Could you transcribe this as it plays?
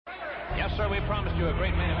Yes, sir, we promised you a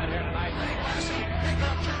great main event here tonight.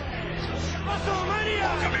 WrestleMania!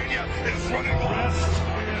 WrestleMania is running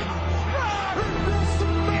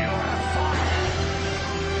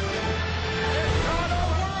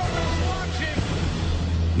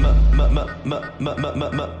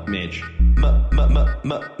Midge.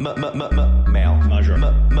 Male. Measure.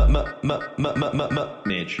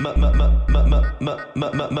 Midge.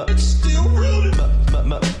 It's still real.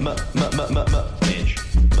 Midge. Male. Measure. Midge.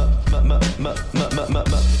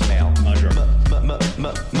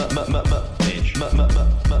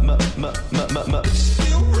 It's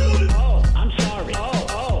still real. Oh, I'm sorry.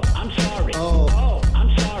 Oh, I'm sorry. Oh, I'm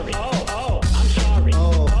sorry. Oh, I'm sorry.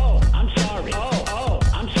 Oh, I'm sorry. Oh,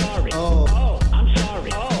 I'm sorry. Oh, I'm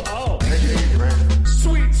sorry. Oh.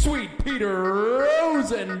 Sweet Peter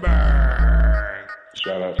Rosenberg.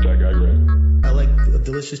 Shout out to that guy, Greg. I like a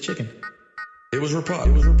delicious chicken. It was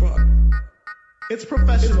Rapod. It's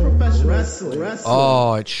professional wrestling.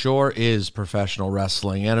 Oh, it sure is professional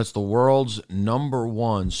wrestling, and it's the world's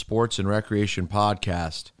 #1 sports and recreation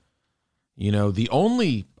podcast. You know, the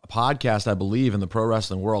only podcast, I believe, in the pro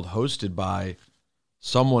wrestling world hosted by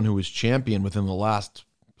someone who was champion within the last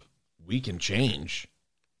week and change.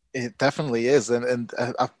 It definitely is, and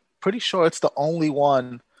I'm pretty sure it's the only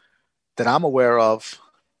one that I'm aware of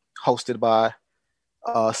hosted by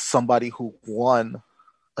somebody who won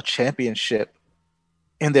a championship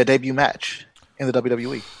in their debut match in the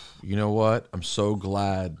WWE. You know what? I'm so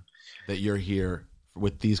glad that you're here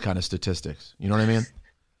with these kind of statistics. You know what I mean?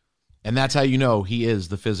 And that's how you know he is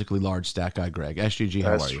the physically large stat guy, Greg. SGG, how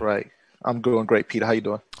are you? That's right. I'm doing great, Peter. How you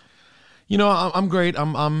doing? You know, I'm great.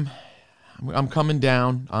 I'm coming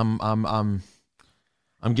down. I'm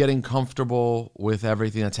getting comfortable with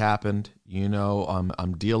everything that's happened. You know,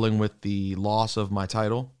 I'm dealing with the loss of my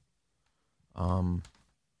title. You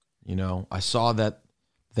know, I saw that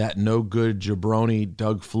no good jabroni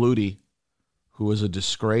Doug Flutie, who was a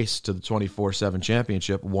disgrace to the 24/7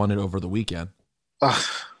 championship, won it over the weekend.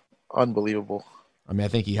 Unbelievable. I mean, I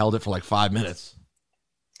think he held it for like 5 minutes.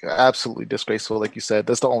 Absolutely disgraceful, like you said.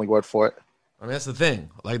 That's the only word for it. I mean, that's the thing.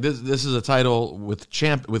 Like this is a title with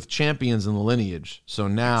champions in the lineage. So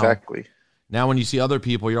now, exactly. Now, when you see other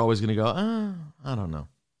people, you're always going to go, I don't know.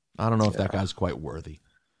 I don't know if that guy's quite worthy.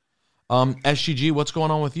 SGG, what's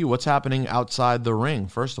going on with you? What's happening outside the ring?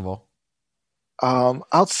 First of all,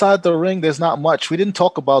 outside the ring, there's not much. We didn't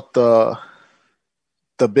talk about the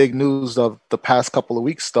big news of the past couple of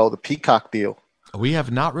weeks, though. The Peacock deal. We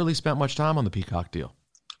have not really spent much time on the Peacock deal.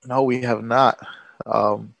 No, we have not.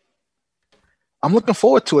 I'm looking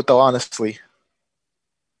forward to it, though, honestly.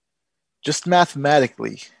 Just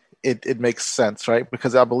mathematically, it makes sense, right?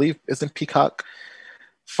 Because I believe, isn't Peacock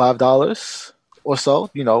 $5 or so?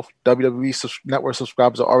 You know, WWE network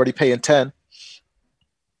subscribers are already paying $10.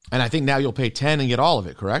 And I think now you'll pay $10 and get all of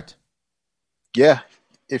it, correct? Yeah.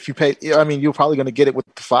 If you pay, I mean, you're probably going to get it with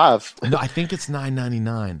the $5. No, I think it's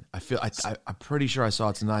 $9.99. I'm pretty sure I saw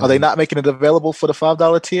it's $9.99. Are they not making it available for the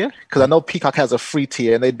 $5 tier? Because I know Peacock has a free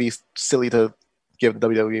tier, and they'd be silly to give the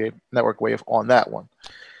WWE Network away on that one.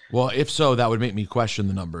 Well, if so, that would make me question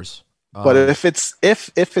the numbers. But if it's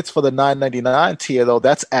for the $9.99 tier, though,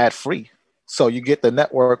 that's ad free. So you get the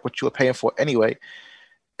network, which you were paying for anyway,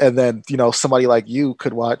 and then somebody like you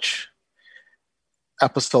could watch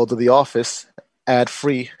episodes of The Office ad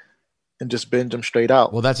free and just binge them straight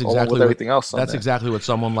out. Well, that's exactly with everything else. That's exactly what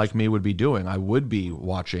someone like me would be doing. I would be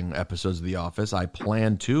watching episodes of The Office. I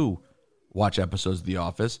plan to watch episodes of The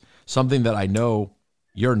Office, something that I know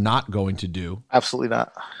you're not going to do. Absolutely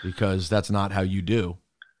not. Because that's not how you do.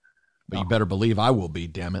 But You better believe I will be,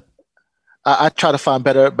 damn it. I try to find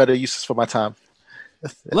better uses for my time.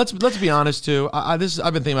 Let's be honest too. I've been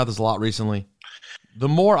thinking about this a lot recently. The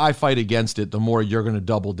more I fight against it, the more you're going to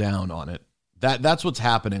double down on it. That's what's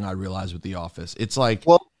happening, I realize, with The Office. It's like,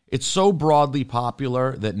 it's so broadly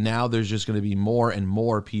popular that now there's just going to be more and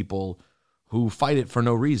more people who fight it for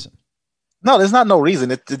no reason. No, there's not no reason.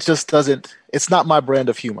 It just doesn't. It's not my brand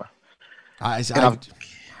of humor. I don't know.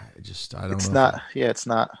 It's not. Yeah, it's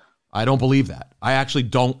not. I don't believe that. I actually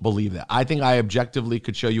don't believe that. I think I objectively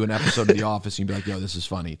could show you an episode of The Office and you'd be like, yo, this is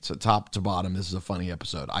funny. It's top to bottom. This is a funny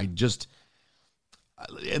episode.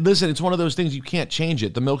 Listen, it's one of those things you can't change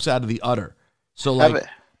it. The milk's out of the udder. So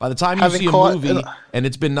by the time you see a movie and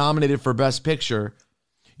it's been nominated for Best Picture,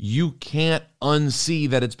 you can't unsee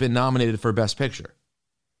that it's been nominated for Best Picture.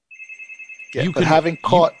 Yeah, having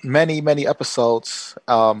caught many, many episodes,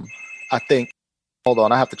 I think, hold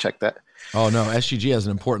on, I have to check that. Oh, no, SGG has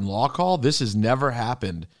an important law call. This has never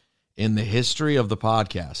happened in the history of the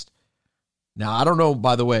podcast. Now, I don't know,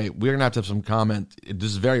 by the way, we're going to have some comment.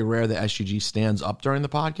 This is very rare that SGG stands up during the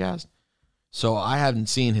podcast. So I haven't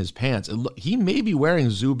seen his pants. He may be wearing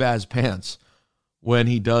Zubaz pants when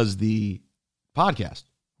he does the podcast,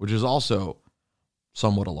 which is also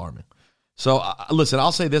somewhat alarming. So listen,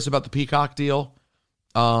 I'll say this about the Peacock deal.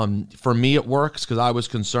 For me, it works because I was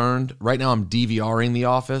concerned. Right now, I'm DVRing The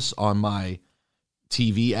Office on my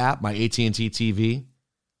TV app, my AT&T TV.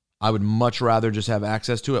 I would much rather just have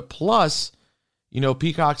access to it. Plus,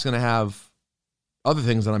 Peacock's going to have other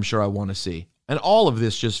things that I'm sure I want to see. And all of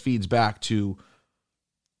this just feeds back to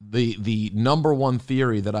the number one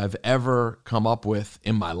theory that I've ever come up with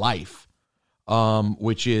in my life,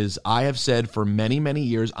 which is I have said for many, many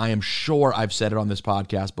years, I am sure I've said it on this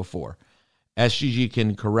podcast before. SGG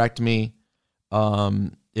can correct me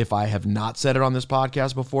if I have not said it on this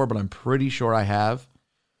podcast before, but I'm pretty sure I have,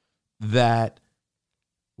 that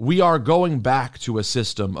we are going back to a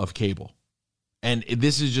system of cable. And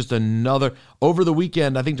this is just another, over the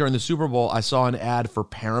weekend, I think during the Super Bowl, I saw an ad for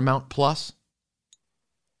Paramount Plus.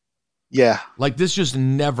 Yeah. Like this just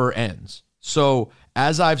never ends. So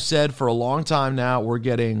as I've said for a long time now, we're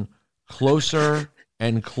getting closer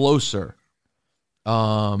and closer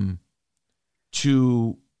to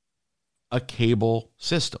a cable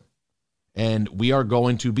system. And we are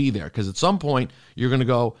going to be there because at some point you're going to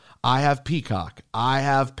go, I have Peacock, I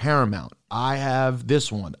have Paramount, I have this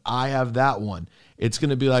one, I have that one. It's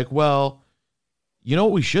going to be like, well, you know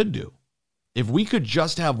what we should do? If we could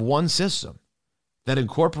just have one system that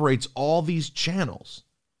incorporates all these channels,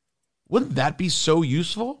 wouldn't that be so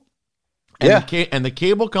useful? And yeah. And the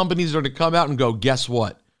cable companies are to come out and go, guess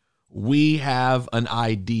what? We have an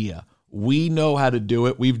idea. We know how to do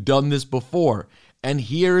it. We've done this before. And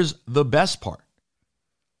here's the best part.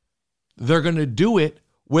 They're going to do it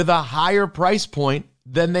with a higher price point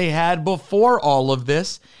than they had before all of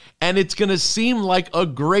this. And it's going to seem like a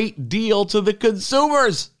great deal to the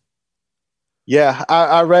consumers. Yeah,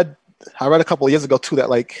 I read a couple of years ago too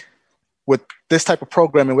that like with this type of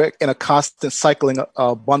programming, we're in a constant cycle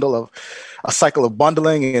of bundling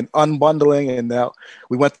and unbundling, and now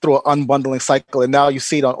we went through an unbundling cycle, and now you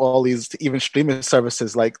see it on all these even streaming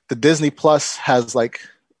services. Like the Disney Plus has like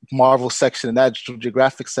Marvel section and National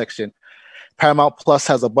Geographic section. Paramount Plus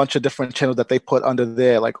has a bunch of different channels that they put under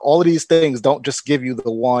there. Like all of these things don't just give you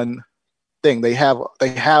the one thing. They have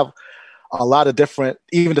a lot of different.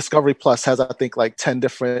 Even Discovery Plus has, I think, like 10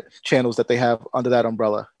 different channels that they have under that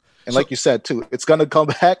umbrella. And like you said, too, it's going to come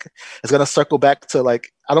back. It's going to circle back to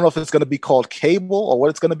like, I don't know if it's going to be called cable or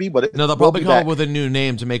what it's going to be, but no, they'll probably come up with a new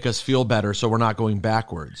name to make us feel better so we're not going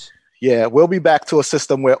backwards. Yeah, we'll be back to a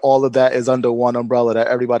system where all of that is under one umbrella that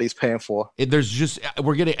everybody's paying for.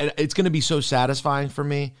 It's going to be so satisfying for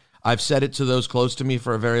me. I've said it to those close to me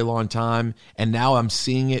for a very long time, and now I'm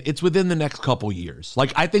seeing it. It's within the next couple years.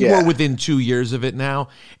 Like, I think we're within 2 years of it now.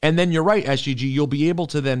 And then you're right, SGG, you'll be able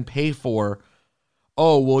to then pay for,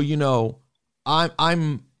 oh, well, you know,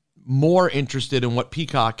 I'm more interested in what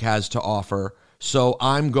Peacock has to offer, so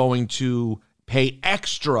I'm going to pay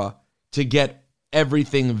extra to get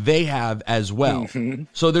everything they have as well. Mm-hmm.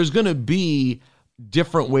 So there's going to be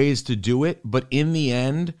different ways to do it, but in the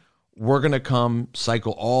end, we're going to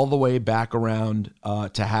cycle all the way back around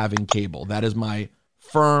to having cable. That is my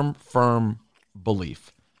firm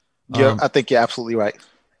belief. Yeah, I think you're absolutely right.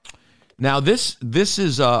 Now, this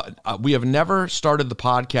is we have never started the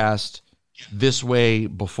podcast this way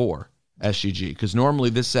before, SGG, because normally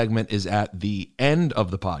this segment is at the end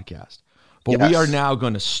of the podcast. But we are now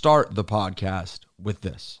going to start the podcast with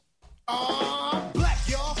this. I'm black,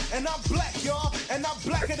 y'all, and I'm black, y'all, and I'm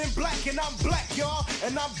blacker than black, and I'm black, y'all,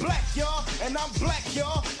 and I'm black, y'all, and I'm black,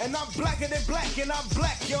 y'all, and I'm blacker than black, and I'm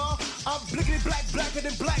black, y'all. I'm blickety black, blacker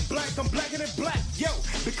than black, I'm blacker than black, yo,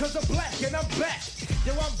 because I'm black and I'm back.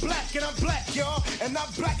 Yo, I'm black and I'm black, y'all, and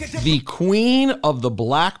I'm blacker than the queen of the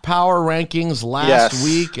Black Power rankings last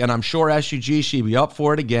week, and I'm sure SGG, she'd be up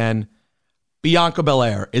for it again. Bianca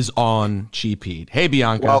Belair is on Cheap Heat. Hey,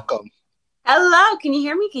 Bianca. Welcome. Hello. Can you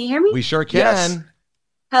hear me? Can you hear me? We sure can. Yes.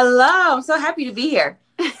 Hello. I'm so happy to be here.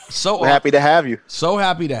 We're happy to have you. So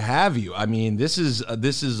happy to have you. I mean, this is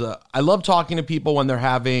I love talking to people when they're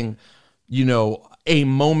having, you know, a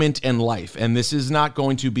moment in life. And this is not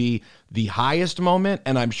going to be the highest moment.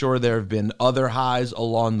 And I'm sure there have been other highs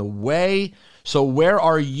along the way. So where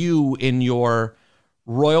are you in your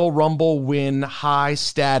Royal Rumble win high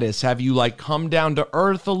status? Have you like come down to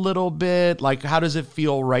earth a little bit? Like, how does it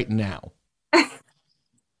feel right now?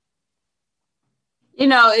 You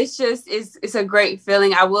know, it's a great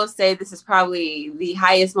feeling. I will say this is probably the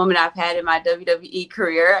highest moment I've had in my WWE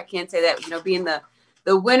career. I can't say that, you know, being the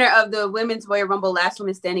winner of the Women's Royal Rumble, last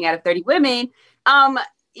woman standing out of 30 women.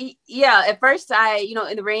 Yeah, at first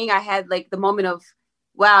in the ring, I had like the moment of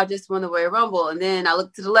wow, I just won the Royal Rumble. And then I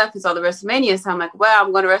looked to the left and saw the WrestleMania. So I'm like, wow,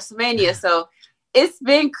 I'm going to WrestleMania. So it's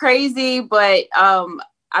been crazy, but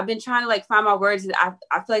I've been trying to like find my words. I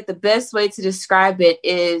feel like the best way to describe it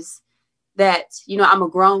is that, you know, I'm a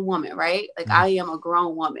grown woman, right? Like I am a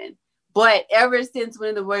grown woman. But ever since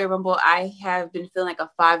winning the Royal Rumble, I have been feeling like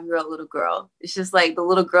a 5-year-old little girl. It's just like the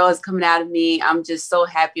little girl is coming out of me. I'm just so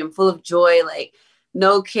happy. I'm full of joy, like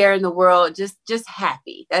no care in the world, just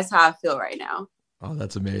happy. That's how I feel right now. Oh,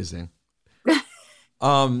 that's amazing.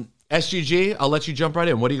 SGG, I'll let you jump right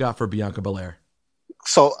in. What do you got for Bianca Belair?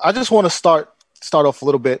 So I just want to start off a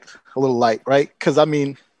little light, right? Because I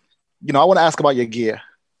mean, you know, I want to ask about your gear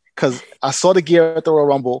because I saw the gear at the Royal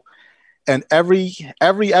Rumble, and every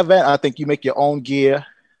event, I think you make your own gear.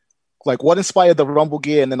 Like, what inspired the Rumble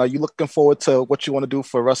gear, and then are you looking forward to what you want to do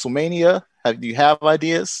for WrestleMania? Do you have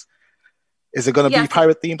ideas? Is it going to be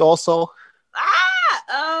pirate themed also?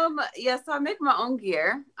 Yeah, so I make my own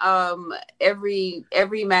gear. Every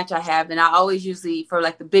match I have, and I always usually for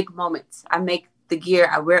like the big moments, I make the gear.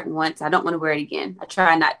 I wear it once. I don't want to wear it again. I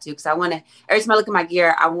try not to because I want to. Every time I look at my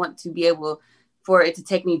gear, I want to be able for it to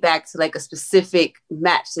take me back to like a specific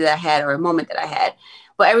match that I had or a moment that I had.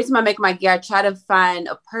 But every time I make my gear, I try to find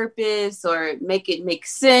a purpose or make it make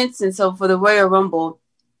sense. And so for the Royal Rumble,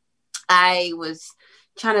 I was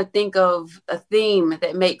trying to think of a theme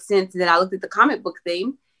that makes sense. And then I looked at the comic book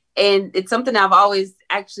theme, and it's something I've always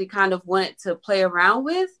actually kind of wanted to play around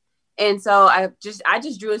with. And so I just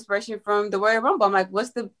drew inspiration from the Royal Rumble. I'm like, what's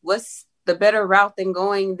the better route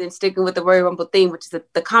than sticking with the Royal Rumble theme, which is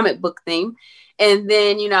the comic book theme. And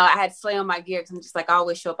then, you know, I had Slay on my gear because I'm just like, I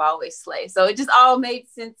always show up, I always slay. So it just all made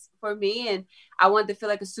sense for me. And I wanted to feel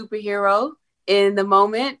like a superhero in the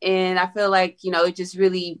moment. And I feel like, you know, it just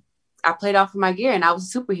really, I played off of my gear and I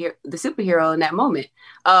was the superhero in that moment.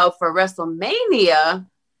 For WrestleMania,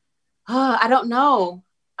 I don't know.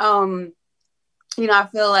 You know, I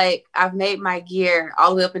feel like I've made my gear all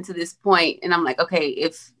the way up until this point, and I'm like, okay,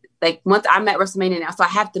 if like once I'm at WrestleMania now, so I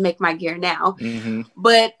have to make my gear now. Mm-hmm.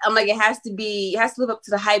 But I'm like, it has to live up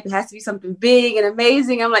to the hype. It has to be something big and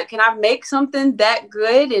amazing. I'm like, can I make something that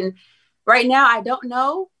good? And right now, I don't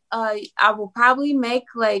know. I will probably make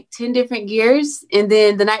like 10 different gears, and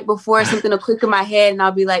then the night before, something will click in my head, and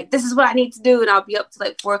I'll be like, this is what I need to do, and I'll be up to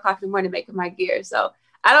like 4:00 in the morning making my gear. So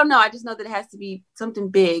I don't know. I just know that it has to be something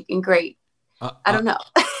big and great. I don't know.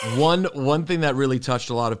 One thing that really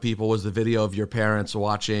touched a lot of people was the video of your parents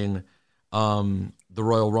watching the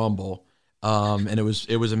Royal Rumble, and it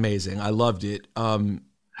was amazing. I loved it.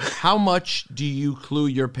 How much do you clue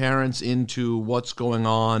your parents into what's going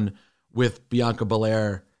on with Bianca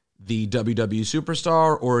Belair, the WWE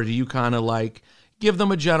superstar, or do you kind of like give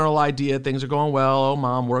them a general idea, things are going well, oh,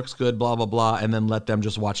 mom works good, blah, blah, blah, and then let them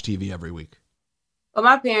just watch TV every week? Well,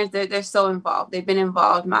 my parents, they're so involved. They've been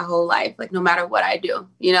involved my whole life, like no matter what I do.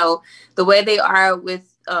 You know, the way they are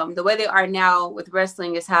now with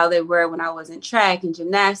wrestling is how they were when I was in track and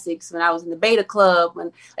gymnastics, when I was in the Beta Club,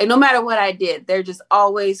 when like no matter what I did, they're just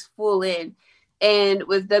always full in. And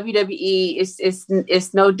with WWE,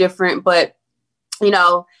 it's no different. But you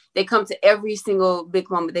know, they come to every single big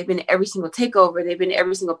moment. They've been to every single takeover. They've been to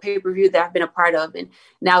every single pay-per-view that I've been a part of. And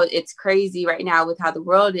now it's crazy right now with how the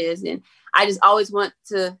world is. And I just always want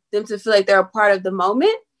them to feel like they're a part of the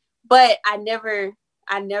moment. But I never,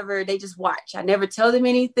 they just watch. I never tell them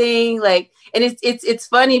anything. Like, and it's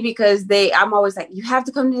funny because I'm always like, you have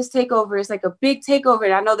to come to this takeover. It's like a big takeover.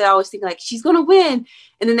 And I know they're always thinking like, she's going to win.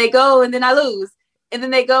 And then they go and then I lose. And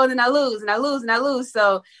then they go and then I lose and I lose and I lose.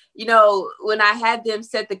 So, you know, when I had them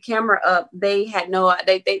set the camera up, they had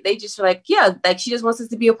they just were like, yeah, like she just wants us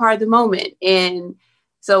to be a part of the moment. And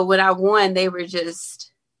so when I won, they were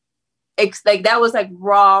just like, that was like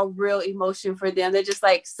raw, real emotion for them. They're just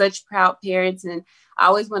like such proud parents. And I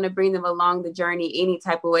always want to bring them along the journey any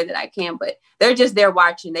type of way that I can, but they're just there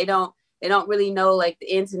watching. They don't really know like the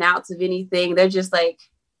ins and outs of anything. They're just like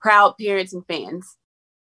proud parents and fans.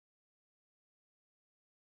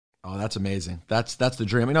 Oh, that's amazing. That's the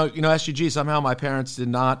dream. You know, SGG, somehow my parents did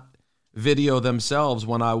not video themselves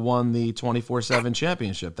when I won the 24/7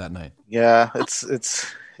 championship that night. Yeah, it's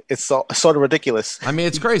sort of ridiculous. I mean,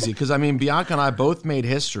 it's crazy because, I mean, Bianca and I both made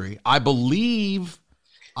history. I believe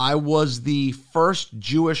I was the first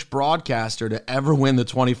Jewish broadcaster to ever win the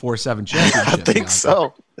 24/7 championship. I think Bianca.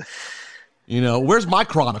 So. You know, where's my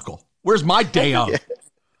chronicle? Where's my day of? Yeah.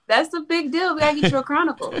 That's a big deal. We gotta get you a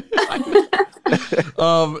chronicle. The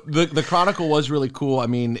chronicle was really cool. I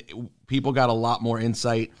mean, people got a lot more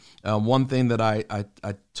insight. One thing that I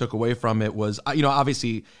took away from it was, you know,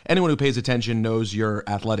 obviously anyone who pays attention knows your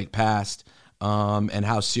athletic past and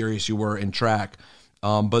how serious you were in track.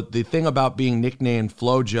 But the thing about being nicknamed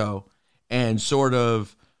FloJo and sort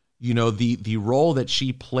of, the role that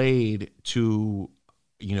she played to,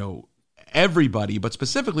 everybody, but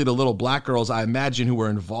specifically the little black girls, I imagine, who were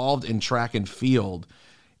involved in track and field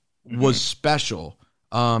was special.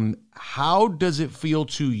 How does it feel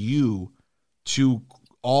to you to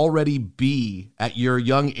already be at your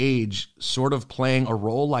young age sort of playing a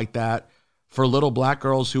role like that for little black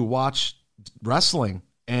girls who watch wrestling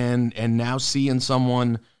and now see in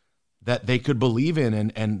someone that they could believe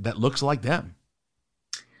in and that looks like them?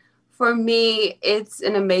 For me, it's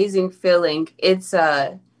an amazing feeling. It's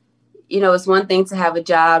it's one thing to have a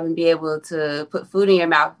job and be able to put food in your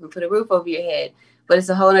mouth and put a roof over your head, but it's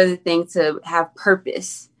a whole other thing to have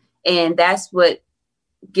purpose. And that's what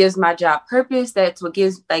gives my job purpose. That's what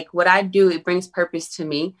gives, what I do, it brings purpose to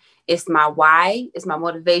me. It's my why, it's my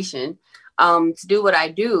motivation to do what I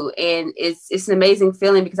do. And it's an amazing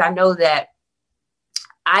feeling because I know that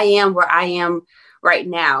I am where I am right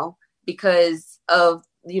now because of,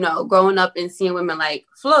 growing up and seeing women like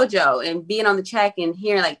FloJo and being on the track and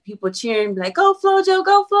hearing people cheering, like, go FloJo,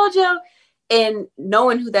 go FloJo. And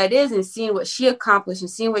knowing who that is and seeing what she accomplished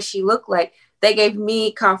and seeing what she looked like, that gave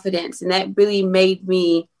me confidence. And that really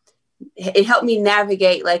it helped me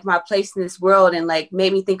navigate my place in this world and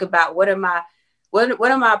made me think about what are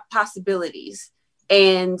my possibilities.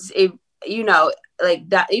 And it,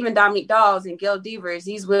 even Dominique Dawes and Gail Devers,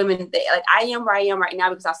 these women, I am where I am right now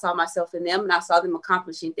because I saw myself in them and I saw them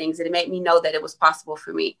accomplishing things, and it made me know that it was possible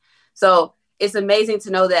for me. So it's amazing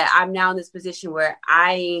to know that I'm now in this position where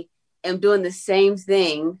I am doing the same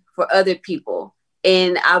thing for other people,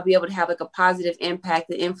 and I'll be able to have a positive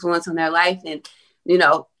impact and influence on their life. And,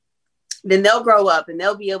 then they'll grow up and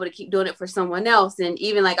they'll be able to keep doing it for someone else. And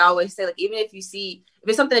even I always say, even if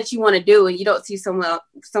it's something that you want to do and you don't see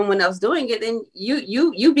someone else doing it, then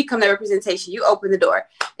you become that representation. You open the door,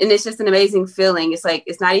 and it's just an amazing feeling. It's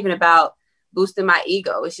it's not even about boosting my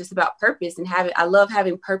ego. It's just about purpose and I love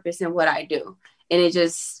having purpose in what I do. And it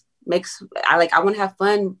just makes, I want to have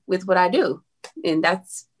fun with what I do. And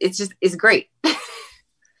it's great.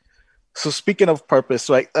 So speaking of purpose,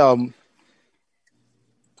 right?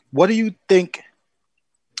 What do you think?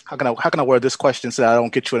 How can I word this question so that I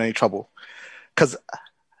don't get you in any trouble? Because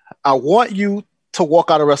I want you to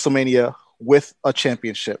walk out of WrestleMania with a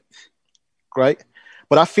championship, right?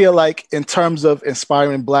 But I feel like in terms of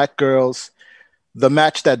inspiring black girls, the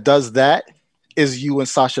match that does that is you and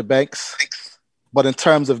Sasha Banks. But in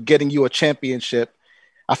terms of getting you a championship,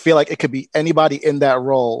 I feel like it could be anybody in that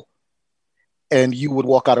role and you would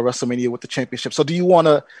walk out of WrestleMania with the championship. So do you want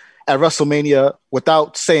to, at WrestleMania,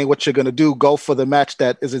 without saying what you're going to do, go for the match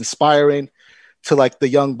that is inspiring to the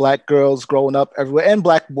young black girls growing up everywhere, and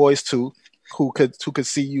black boys too, who could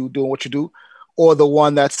see you doing what you do, or the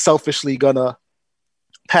one that's selfishly going to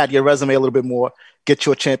pad your resume a little bit more, get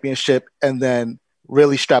you a championship, and then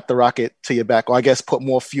really strap the rocket to your back, or I guess put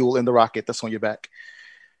more fuel in the rocket that's on your back?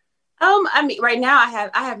 Right now I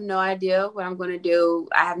have no idea what I'm going to do.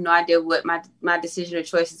 I have no idea what my decision or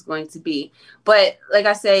choice is going to be. But like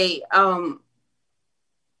I say,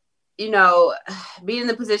 being in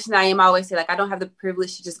the position I am, I always say, I don't have the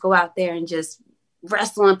privilege to just go out there and just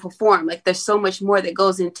wrestle and perform. There's so much more that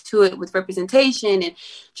goes into it with representation and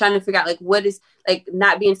trying to figure out what is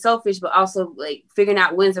not being selfish, but also figuring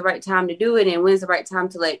out when's the right time to do it and when's the right time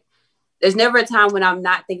to there's never a time when I'm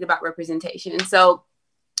not thinking about representation. And so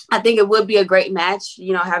I think it would be a great match.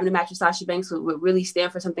 Having a match with Sasha Banks would really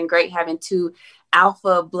stand for something great. Having two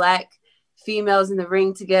alpha black females in the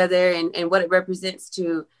ring together and what it represents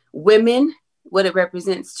to women, what it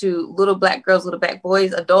represents to little black girls, little black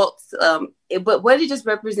boys, adults. But what it just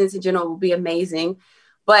represents in general will be amazing.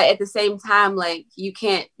 But at the same time, we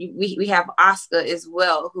have Asuka as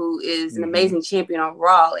well, who is an amazing champion on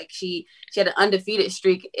Raw. She had an undefeated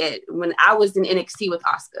streak when I was in NXT with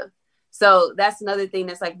Asuka. So that's another thing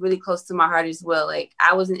that's really close to my heart as well.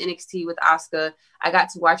 I was in NXT with Asuka. I got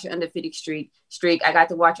to watch her undefeated streak. I got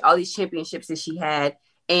to watch all these championships that she had.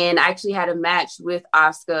 And I actually had a match with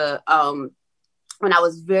Asuka when I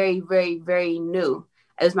was very, very, very new.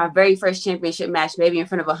 It was my very first championship match, maybe in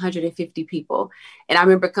front of 150 people. And I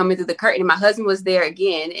remember coming through the curtain and my husband was there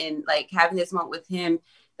again and having this moment with him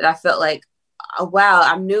that I felt oh, wow,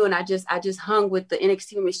 I'm new. And I just hung with the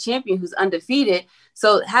NXT Women's Champion who's undefeated.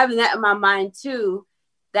 So having that in my mind too,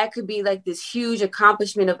 that could be this huge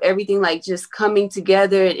accomplishment of everything, just coming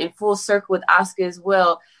together and in full circle with Asuka as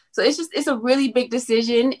well. So it's a really big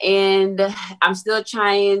decision. And I'm still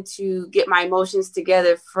trying to get my emotions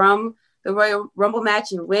together from the Royal Rumble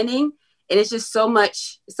match and winning And it's just so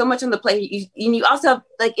much on the plate. You also have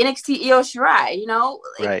like NXT Io Shirai, you know,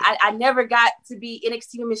 like, right. I never got to be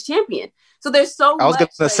NXT Women's Champion. So there's so much. I was going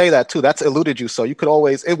to say that too. That's eluded you. So you could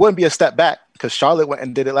always, it wouldn't be a step back because Charlotte went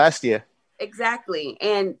and did it last year. Exactly.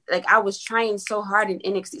 And like, I was trying so hard in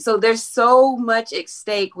NXT. So there's so much at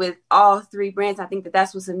stake with all three brands. I think that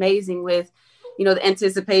that's what's amazing with, you know, the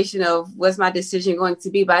anticipation of what's my decision going to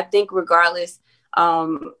be. But I think regardless,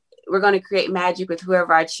 we're going to create magic with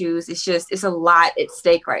whoever I choose. It's a lot at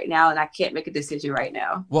stake right now, and I can't make a decision right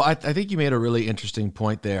now. Well, I think you made a really interesting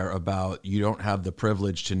point there about you don't have the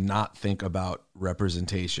privilege to not think about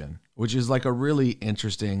representation, which is like a really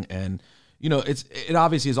interesting, and, you know, it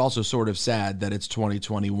obviously is also sort of sad that it's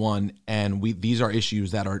 2021 and these are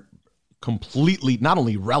issues that are completely not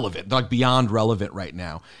only relevant, like beyond relevant right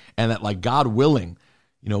now. And that, like, God willing,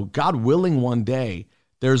 one day,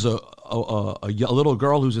 there's a little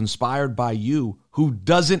girl who's inspired by you who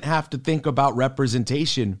doesn't have to think about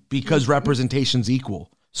representation because representation's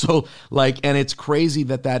equal. So, like, and it's crazy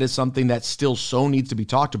that is something that still so needs to be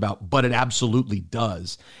talked about, but it absolutely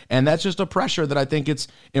does. And that's just a pressure that I think it's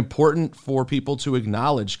important for people to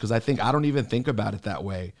acknowledge, because I don't even think about it that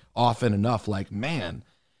way often enough. Like, man,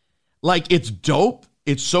 like, it's dope.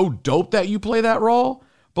 It's so dope that you play that role.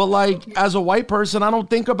 But, like, as a white person, I don't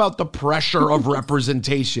think about the pressure of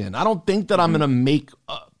representation. I don't think that I'm going to make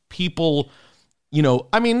people, you know,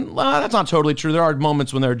 I mean, that's not totally true. There are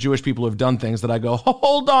moments when there are Jewish people who have done things that I go,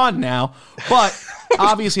 hold on now. But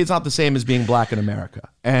obviously it's not the same as being black in America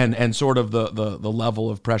and sort of the level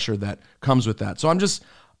of pressure that comes with that. So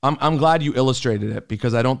I'm glad you illustrated it,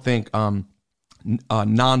 because I don't think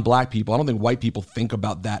non-black people, I don't think white people think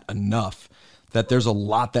about that enough. That there's a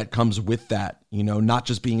lot that comes with that, you know, not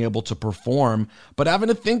just being able to perform, but having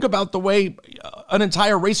to think about the way an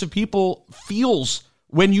entire race of people feels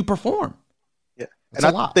when you perform. Yeah. That's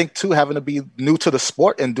and I think too, having to be new to the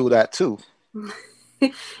sport and do that too.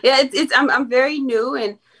 Yeah, I'm very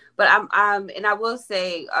new, but I'm and I will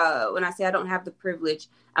say, when I say I don't have the privilege,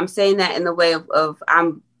 I'm saying that in the way of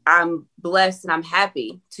I'm blessed and I'm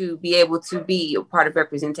happy to be able to be a part of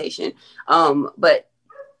representation.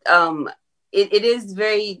 It is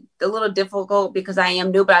a little difficult because I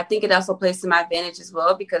am new, but I think it also plays to my advantage as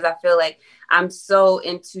well, because I feel like I'm so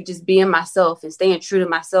into just being myself and staying true to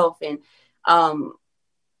myself. And I'm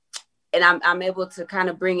able to kind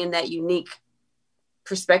of bring in that unique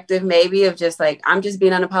perspective, maybe, of just like, I'm just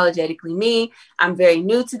being unapologetically me. I'm very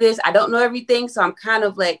new to this. I don't know everything. So I'm kind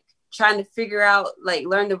of like trying to figure out, like,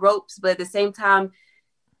 learn the ropes, but at the same time,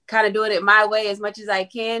 kind of doing it my way as much as I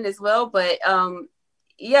can as well. But,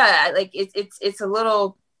 yeah, like it's a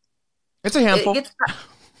little. It's a handful.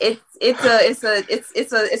 It's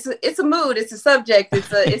a mood. It's a subject.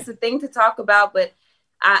 It's a thing to talk about. But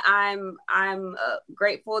I'm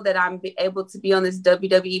grateful that I'm able to be on this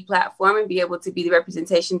WWE platform and be able to be the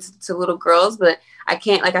representation to little girls. But I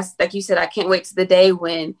can't, like you said, I can't wait to the day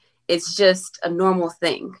when it's just a normal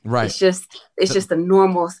thing. Right. It's just a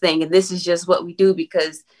normal thing, and this is just what we do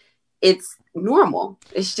because it's normal.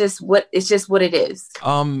 It's just what it is.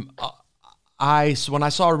 When I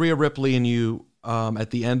saw Rhea Ripley and you at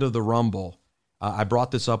the end of the Rumble, I brought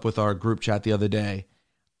this up with our group chat the other day.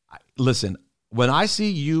 Listen, when I see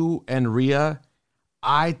you and Rhea,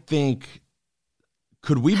 I think,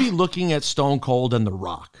 could we be looking at Stone Cold and The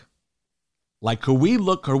Rock? Like, could we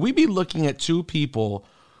be looking at two people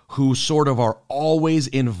who sort of are always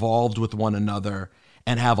involved with one another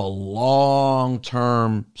and have a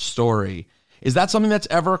long-term story? Is that something that's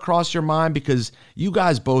ever crossed your mind? Because you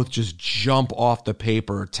guys both just jump off the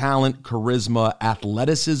paper. Talent, charisma,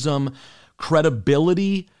 athleticism,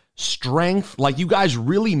 credibility, strength. Like, you guys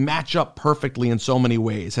really match up perfectly in so many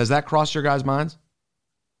ways. Has that crossed your guys' minds?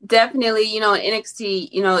 Definitely. You know, in NXT,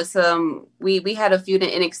 you know, it's we had a feud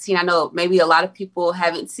in NXT. And I know maybe a lot of people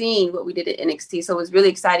haven't seen what we did at NXT. So it was really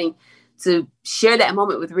exciting to share that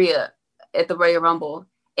moment with Rhea at the Royal Rumble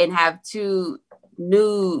and have two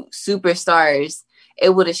new superstars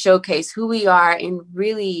able to showcase who we are and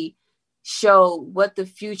really show what the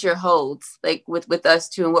future holds, like with us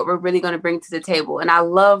too, and what we're really going to bring to the table. And I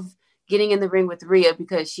love getting in the ring with Rhea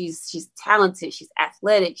because she's talented, she's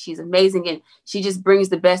athletic, she's amazing, and she just brings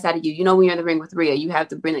the best out of you. You know, when you're in the ring with Rhea, you have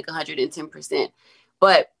to bring like 110%.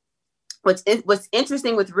 But what's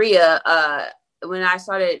interesting with Rhea, when I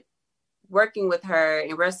started working with her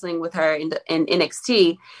and wrestling with her in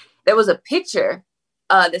NXT, there was a picture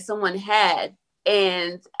that someone had,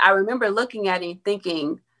 and I remember looking at it and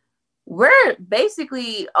thinking, we're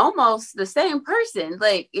basically almost the same person.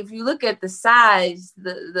 Like, if you look at the size,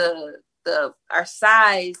 the our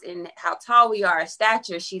size and how tall we are, our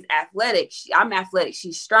stature. She's athletic. I'm athletic.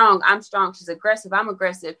 She's strong. I'm strong. She's aggressive. I'm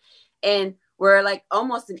aggressive. And we're like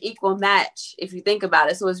almost an equal match if you think about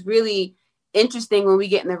it. So it's really interesting when we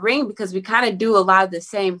get in the ring because we kind of do a lot of the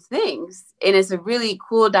same things. And it's a really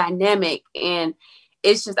cool dynamic. And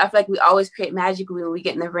it's just, I feel like we always create magic when we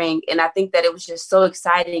get in the ring. And I think that it was just so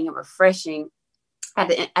exciting and refreshing at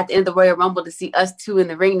the end of the Royal Rumble to see us two in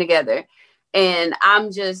the ring together. And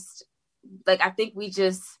I'm just like, I think we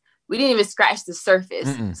didn't even scratch the surface.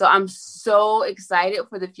 Mm-mm. So I'm so excited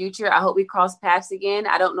for the future. I hope we cross paths again.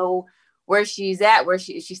 I don't know where she's at,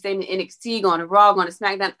 she's staying in NXT, going to Raw, going to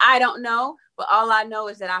SmackDown. I don't know. But all I know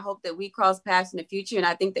is that I hope that we cross paths in the future. And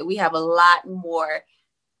I think that we have a lot more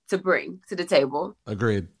to bring to the table.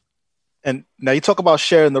 Agreed. And now you talk about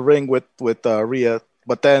sharing the ring with Rhea,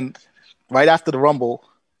 but then right after the Rumble,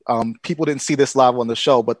 people didn't see this live on the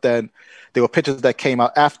show, but then there were pictures that came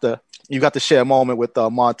out after. You got to share a moment with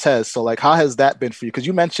Montez. So, like, how has that been for you? Because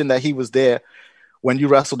you mentioned that he was there when you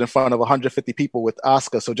wrestled in front of 150 people with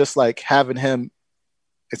Asuka. So just like having him,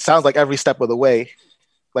 it sounds like every step of the way.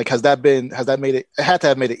 Like, has that made it had to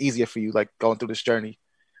have made it easier for you, like going through this journey?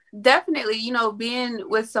 Definitely, being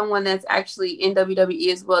with someone that's actually in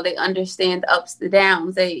WWE as well, they understand the ups, the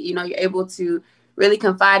downs. You're able to really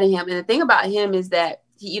confide in him. And the thing about him is that,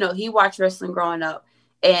 he watched wrestling growing up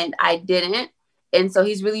and I didn't. And so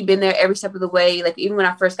he's really been there every step of the way. Like, even when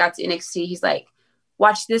I first got to NXT, he's like,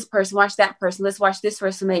 watch this person, watch that person. Let's watch this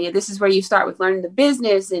WrestleMania. This is where you start with learning the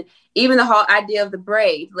business. And even the whole idea of the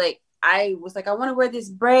braid. Like, I was like, I want to wear this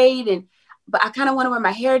braid, but I kind of want to wear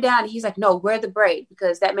my hair down. And he's like, no, wear the braid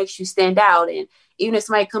because that makes you stand out. And even if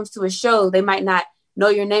somebody comes to a show, they might not know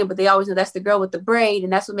your name, but they always know that's the girl with the braid.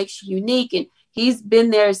 And that's what makes you unique. And he's been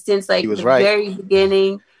there since like the very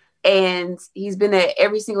beginning. And he's been there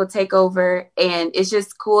every single takeover. And it's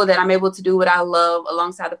just cool that I'm able to do what I love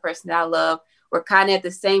alongside the person that I love. We're kind of at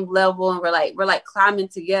the same level and we're like climbing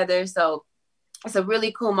together. So it's a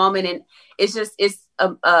really cool moment. And it's just,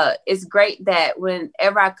 it's great that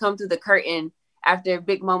whenever I come through the curtain after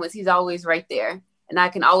big moments, he's always right there. And I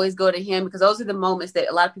can always go to him because those are the moments that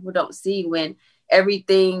a lot of people don't see when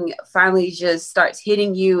everything finally just starts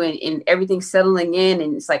hitting you and everything's settling in.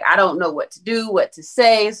 And it's like, I don't know what to do, what to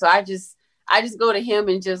say. So I just go to him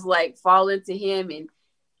and just like fall into him. And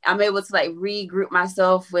I'm able to like regroup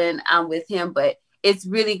myself when I'm with him. But it's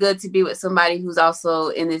really good to be with somebody who's also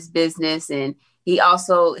in this business. And he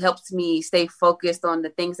also helps me stay focused on the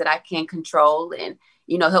things that I can control and,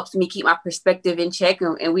 helps me keep my perspective in check.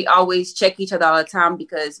 And we always check each other all the time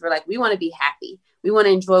because we're like, we want to be happy. We want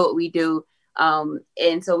to enjoy what we do.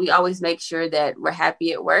 And so we always make sure that we're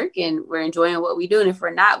happy at work and we're enjoying what we do. And if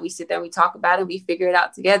we're not, we sit there and we talk about it and we figure it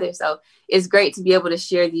out together. So it's great to be able to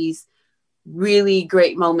share these really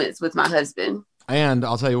great moments with my husband. And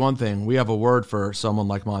I'll tell you one thing. We have a word for someone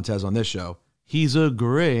like Montez on this show. He's a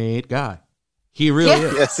great guy. He really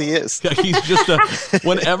is. Yes, he is. He's just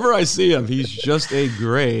whenever I see him, he's just a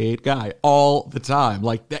great guy all the time.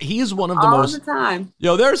 Like that, he's one of the most. All the time.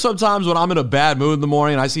 There are some times when I'm in a bad mood in the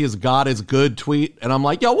morning and I see his God is good tweet and I'm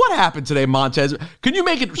like, what happened today, Montez? Can you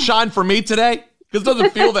make it shine for me today? Because it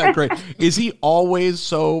doesn't feel that great. Is he always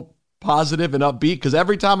so positive and upbeat? Because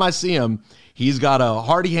every time I see him, he's got a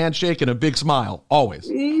hearty handshake and a big smile, always.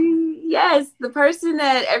 Yes, the person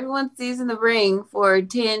that everyone sees in the ring for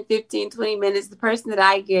 10, 15, 20 minutes, the person that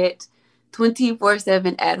I get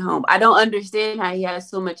 24/7 at home. I don't understand how he has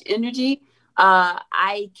so much energy.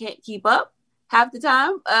 I can't keep up half the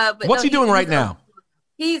time. But what's he doing right now?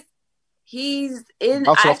 He's in.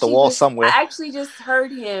 Bouncing off the wall somewhere. I actually just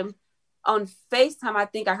heard him on FaceTime. I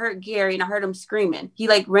think I heard Gary and I heard him screaming. He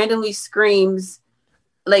like randomly screams.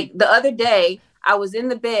 Like the other day, I was in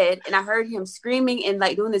the bed and I heard him screaming and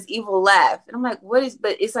like doing this evil laugh. And I'm like, but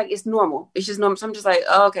it's like, it's normal. It's just normal. So I'm just like,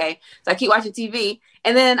 oh, okay. So I keep watching TV.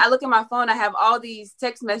 And then I look at my phone. I have all these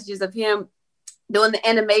text messages of him doing the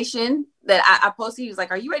animation that I posted. He was like,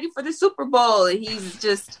 are you ready for the Super Bowl? And he's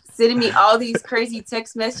just sending me all these crazy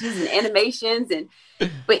text messages and animations.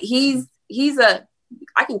 But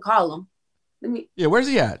I can call him. Where's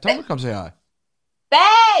he at? Tell him to come say hi.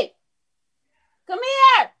 Babe, come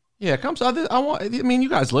here. Yeah, come. You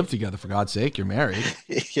guys live together, for God's sake. You're married.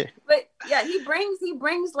 But yeah, he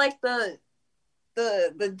brings like the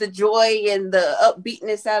joy and the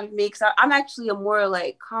upbeatness out of me. Because I'm actually a more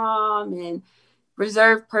like calm and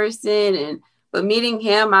reserved person, but meeting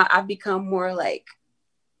him, I've become more like,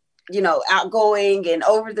 outgoing and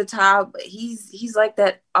over the top. But he's like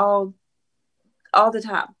that all the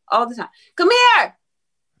time. Come here.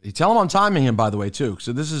 You tell him I'm timing him, by the way, too.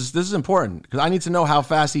 So this is important because I need to know how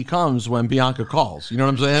fast he comes when Bianca calls. You know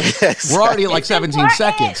what I'm saying? Yes. We're already at like 17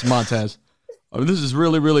 seconds, Montez. I mean, this is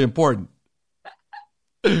really, really important.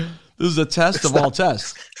 This is a test of all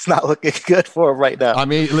tests. It's not looking good for him right now. I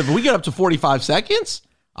mean, if we get up to 45 seconds,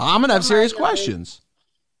 I'm going to have serious questions.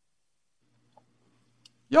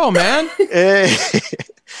 Yo, man. Hey.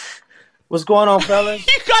 What's going on, fellas?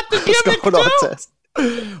 You got the gimmick,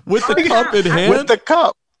 too? With the cup in hand? With the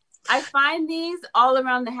cup. I find these all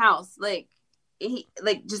around the house, like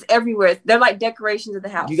just everywhere. They're like decorations of the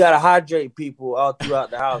house. You gotta hydrate people all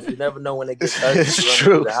throughout the house. You never know when they get thirsty. It's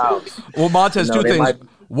true. The house. Well, Montez, two things.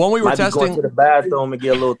 One, we were testing. Going to the bathroom and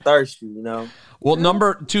get a little thirsty, you know.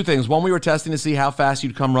 Well, two things. One, we were testing to see how fast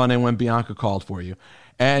you'd come running when Bianca called for you.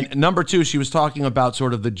 And number two, she was talking about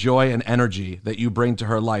sort of the joy and energy that you bring to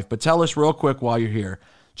her life. But tell us real quick while you're here,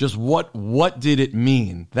 just what did it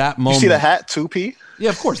mean, that moment? You see the hat too, P?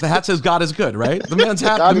 Yeah, of course. The hat says God is good, right? The man's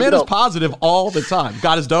happy. The man is positive all the time.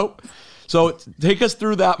 God is dope. So take us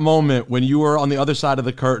through that moment when you were on the other side of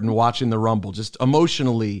the curtain watching the Rumble, just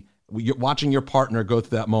emotionally watching your partner go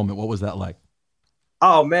through that moment. What was that like?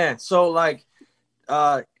 Oh, man. So like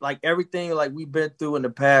everything like we've been through in the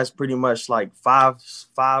past, pretty much like 5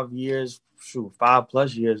 years,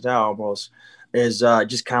 5+ years now almost, is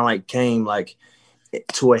just kind of like came like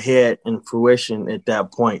to a head and fruition at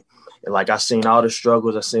that point. And like I seen all the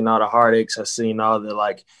struggles, I seen all the heartaches, I seen all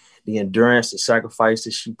the endurance, the sacrifice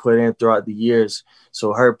that she put in throughout the years.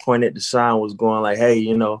 So her point at the sign was going like, hey,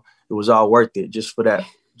 you know, it was all worth it just for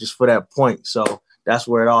that point. So that's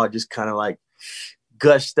where it all just kind of like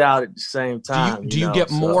gushed out at the same time. Do you get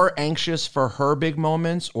more anxious for her big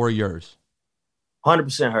moments or yours?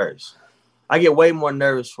 100% hers. I get way more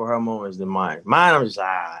nervous for her moments than mine. Mine, I'm just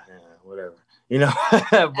whatever. You know,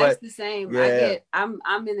 but that's the same. Yeah. I'm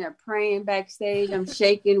in there praying backstage. I'm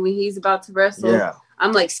shaking when he's about to wrestle. Yeah.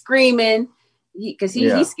 I'm like screaming because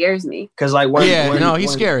he scares me. Because like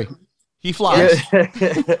he's scary. He flies.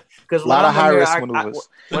 Because a lot of high risk maneuvers.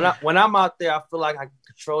 When I'm out there, I feel like I can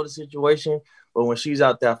control the situation. But when she's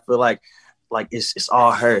out there, I feel like it's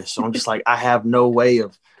all her. So I'm just like I have no way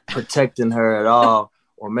of protecting her at all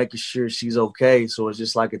or making sure she's okay. So it's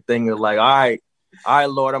just like a thing of like, all right,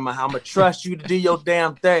 Lord, I'm gonna trust you to do your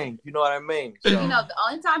damn thing. You know what I mean? So. You know, the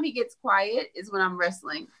only time he gets quiet is when I'm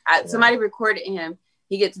wrestling. Somebody recorded him.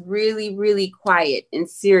 He gets really, really quiet and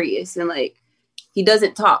serious, and like he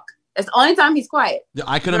doesn't talk. That's the only time he's quiet.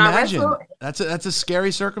 I can imagine. That's a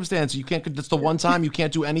scary circumstance. You can't. That's the one time you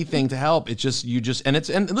can't do anything to help. It's just and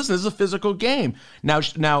listen, this is a physical game.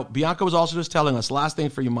 Now Bianca was also just telling us. Last thing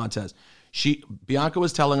for you, Montez. Bianca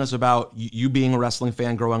was telling us about you being a wrestling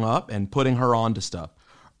fan growing up and putting her on to stuff.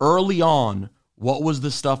 Early on, what was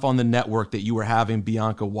the stuff on the network that you were having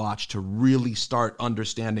Bianca watch to really start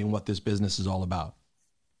understanding what this business is all about?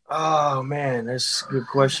 Oh man, that's a good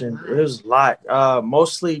question. It was a lot.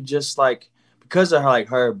 Mostly just like because of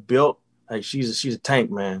her built, like she's a tank,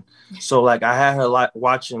 man. So like I had her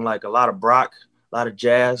watching like a lot of Brock, a lot of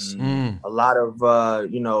Jazz, a lot of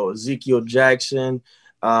Ezekiel Jackson.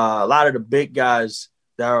 A lot of the big guys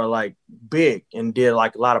that are like big and did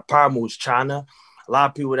like a lot of power moves, China, a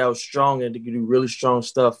lot of people that was strong and could do really strong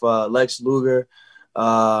stuff. Lex Luger,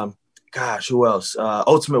 who else?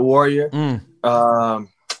 Ultimate Warrior.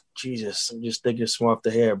 Jesus, I'm just thinking some off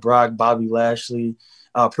the head. Brock, Bobby Lashley,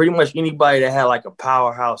 pretty much anybody that had like a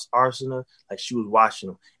powerhouse arsenal, like she was watching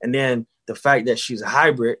them. And then the fact that she's a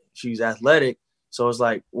hybrid, she's athletic. So it's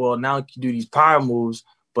like, well, now you can do these power moves,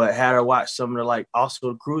 but had her watch some of the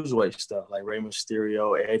also the cruiserweight stuff, like Rey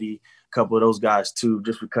Mysterio, Eddie, a couple of those guys too,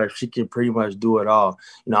 just because she can pretty much do it all.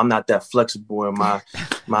 You know, I'm not that flexible in my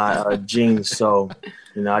genes, so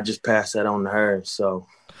I just passed that on to her. So,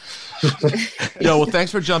 yo, well,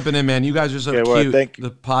 thanks for jumping in, man. You guys are so cute. Well, thank you.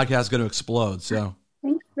 The podcast is going to explode. So,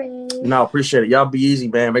 thanks, Ray. No, appreciate it. Y'all be easy,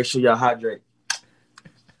 man. Make sure y'all hydrate.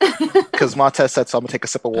 Because Montez said so, I'm gonna take a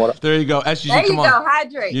sip of water. There you go. SGG, there you come go. on.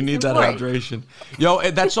 Hydrate. You need that hydration. Yo,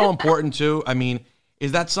 that's so important too. I mean,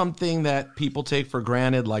 is that something that people take for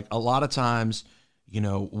granted? Like a lot of times,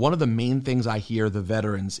 one of the main things I hear the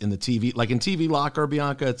veterans in the TV, like in TV Locker,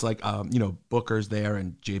 Bianca, it's like, Booker's there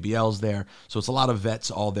and JBL's there. So it's a lot of vets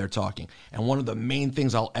all there talking. And one of the main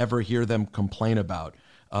things I'll ever hear them complain about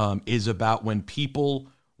is about when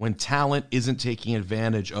talent isn't taking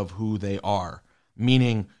advantage of who they are.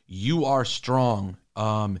 Meaning you are strong.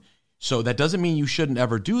 So that doesn't mean you shouldn't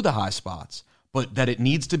ever do the high spots, but that it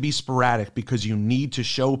needs to be sporadic because you need to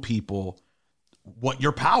show people what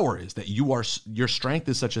your power is, that your strength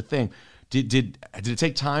is such a thing. Did it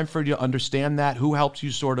take time for you to understand that? Who helped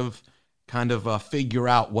you sort of figure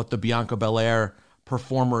out what the Bianca Belair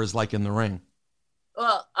performer is like in the ring?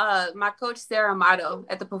 Well, my coach Sarah Amato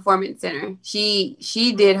at the Performance Center, she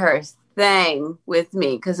did her thing with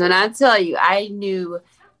me, because when I tell you, I knew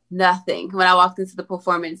nothing when I walked into the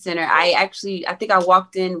Performance Center. I think I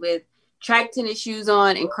walked in with track tennis shoes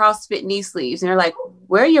on and CrossFit knee sleeves, and they're like,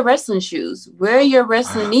 "Where are your wrestling shoes? Where are your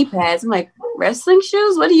wrestling knee pads?" I'm like, "Wrestling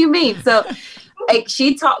shoes? What do you mean?" So, like,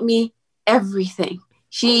 she taught me everything.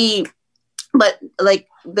 But like,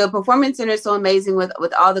 the Performance Center is so amazing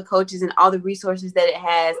with all the coaches and all the resources that it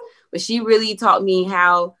has. But she really taught me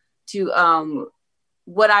how to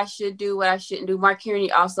what I should do, what I shouldn't do. Mark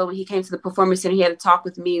Kearney also, when he came to the Performance Center, he had a talk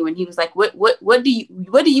with me when he was like, what do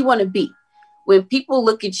you want to be? When people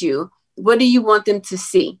look at you, what do you want them to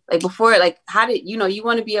see? Like, before, like, how did you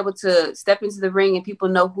want to be able to step into the ring and people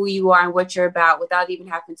know who you are and what you're about without even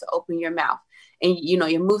having to open your mouth. And, your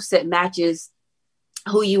moveset matches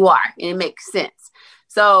who you are, and it makes sense.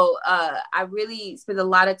 So I really spent a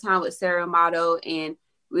lot of time with Sarah Amato and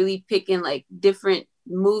really picking like different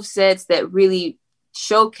move sets that really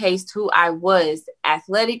showcased who I was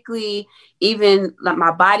athletically, even like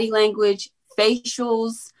my body language,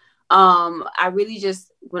 facials. I really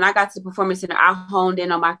just, when I got to the Performance Center, I honed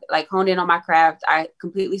in on my craft. I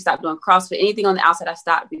completely stopped doing CrossFit. Anything on the outside, I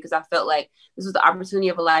stopped, because I felt like this was the opportunity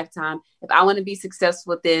of a lifetime. If I want to be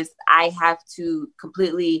successful with this, I have to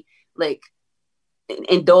completely like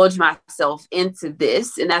indulge myself into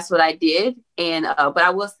this. And that's what I did. And, but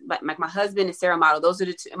I was like my husband and Sarah Amato, those are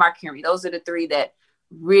the two, Mark Henry, those are the three that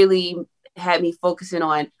really had me focusing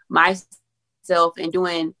on myself and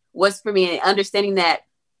doing what's for me, and understanding that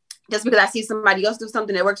just because I see somebody else do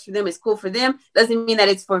something that works for them, is cool for them, doesn't mean that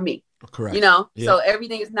it's for me. Correct. Yeah. So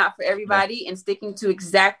everything is not for everybody, and sticking to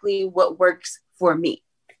exactly what works for me.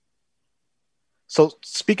 So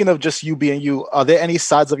speaking of just you being you, are there any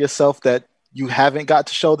sides of yourself that you haven't got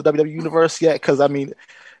to show the WWE universe yet? Because I mean,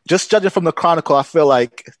 just judging from the Chronicle, I feel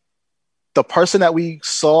like the person that we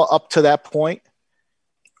saw up to that point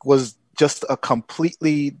was just a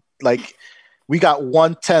completely, like, we got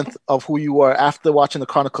 1/10 of who you were after watching the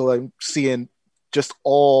Chronicle and seeing just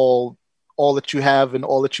all that you have and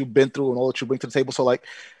all that you've been through and all that you bring to the table. So like,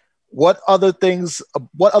 what other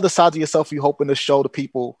sides of yourself are you hoping to show to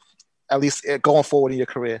people, at least going forward in your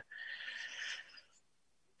career?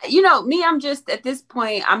 Me, I'm just, at this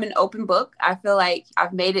point, I'm an open book. I feel like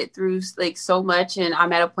I've made it through like so much, and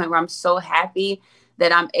I'm at a point where I'm so happy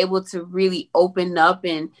that I'm able to really open up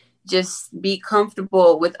and just be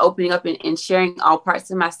comfortable with opening up and sharing all parts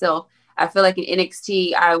of myself. I feel like in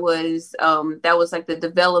NXT, I was, that was like the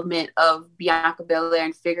development of Bianca Belair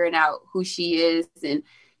and figuring out who she is. And,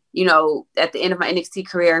 at the end of my NXT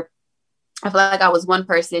career, I feel like I was one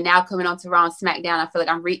person. Now coming on to Raw and SmackDown, I feel like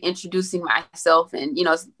I'm reintroducing myself. And,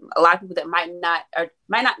 a lot of people that might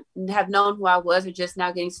not have known who I was, or just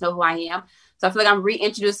now getting to know who I am. So I feel like I'm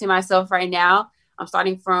reintroducing myself right now. I'm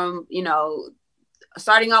starting from,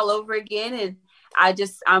 starting all over again. And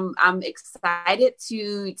I'm excited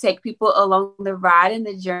to take people along the ride and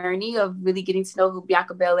the journey of really getting to know who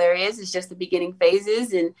Bianca Belair is. It's just the beginning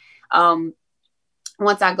phases. And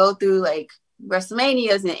once I go through like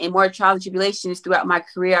WrestleManias and more trials and tribulations throughout my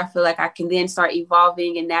career, I feel like I can then start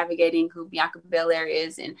evolving and navigating who Bianca Belair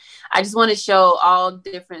is. And I just want to show all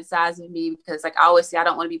different sides of me, because like I always say, I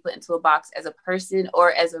don't want to be put into a box as a person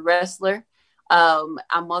or as a wrestler. I'm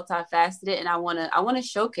multifaceted, and I want to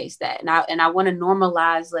showcase that. And I want to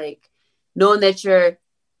normalize like knowing that you're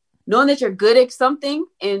good at something,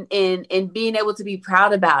 and being able to be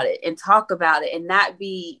proud about it and talk about it, and not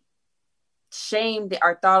be shamed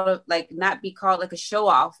or thought of, like, not be called like a show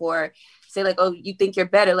off or say like, oh, you think you're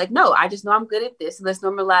better. Like, no, I just know I'm good at this. And let's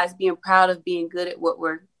normalize being proud of being good at what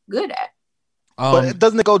we're good at. But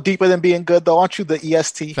doesn't it go deeper than being good though? Aren't you the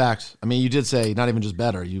EST? Facts. I mean, you did say not even just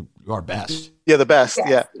better, you are best. Yeah, the best. Yes,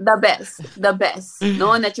 yeah. The best.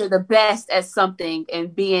 Knowing that you're the best at something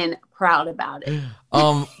and being proud about it.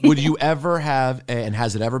 Would you ever have, and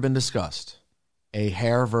has it ever been discussed, a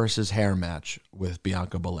hair versus hair match with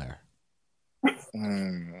Bianca Belair? I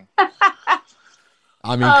mean,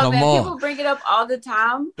 come on. People bring it up all the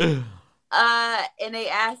time. And they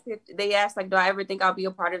ask like, do I ever think I'll be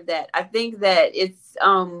a part of that? I think that it's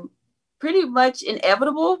pretty much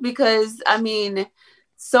inevitable, because I mean,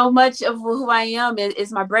 so much of who I am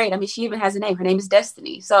is my braid. I mean, she even has a name. Her name is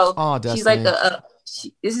Destiny. So Destiny. She's like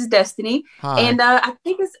this is Destiny. Hi. And I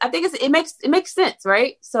think it makes sense,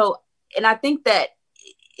 right? So, and I think that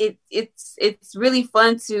it's really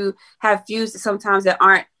fun to have feuds sometimes that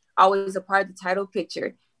aren't always a part of the title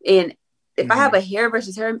picture. And if I have a hair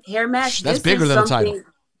versus hair match, that's bigger than a title.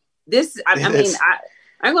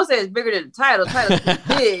 I ain't gonna say it's bigger than the title. The title's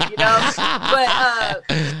big, you know. But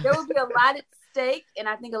there would be a lot at stake, and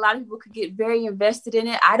I think a lot of people could get very invested in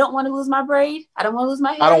it. I don't want to lose my braid. I don't want to lose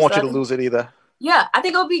my hair. I don't want you to lose it either. Yeah, I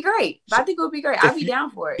think it would be great. I think it would be great. I'd be down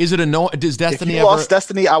for it. Is it does Destiny if you lost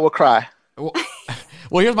Destiny, I would cry. Well,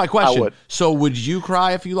 here's my question. would. So would you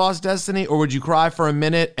cry if you lost Destiny, or would you cry for a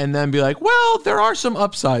minute and then be like, well, there are some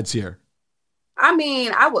upsides here? I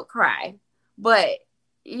mean, I would cry, but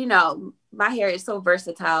you know, my hair is so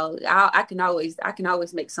versatile. I can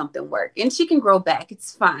always make something work, and she can grow back.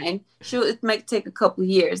 It's fine. It might take a couple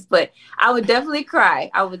years, but I would definitely cry.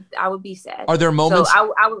 I would be sad. Are there moments?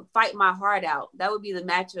 So I would fight my heart out. That would be the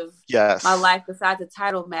match of my life, besides the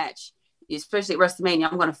title match, especially at WrestleMania.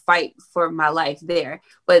 I'm going to fight for my life there,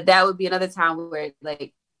 but that would be another time where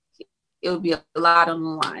like it would be a lot on the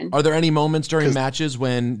line. Are there any moments during matches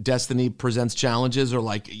when Destiny presents challenges, or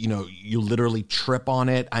like, you know, you literally trip on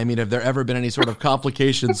it? I mean, have there ever been any sort of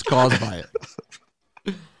complications caused by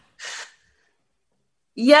it?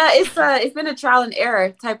 Yeah, it's been a trial and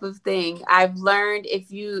error type of thing. I've learned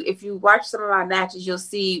if you watch some of my matches, you'll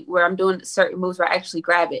see where I'm doing certain moves where I actually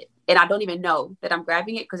grab it, and I don't even know that I'm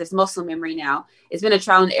grabbing it because it's muscle memory now. It's been a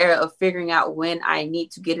trial and error of figuring out when I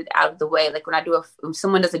need to get it out of the way. Like when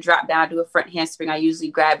someone does a drop down, I do a front handspring, I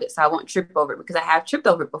usually grab it so I won't trip over it, because I have tripped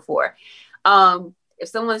over it before. If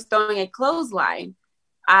someone's throwing a clothesline,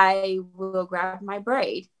 I will grab my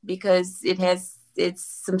braid, because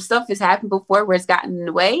some stuff has happened before where it's gotten in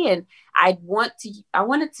the way, and I want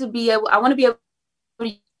to be able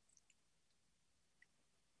to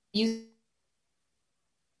use.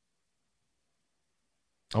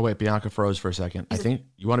 Oh wait, Bianca froze for a second. I think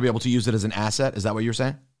you want to be able to use it as an asset. Is that what you're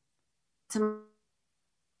saying? To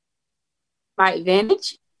my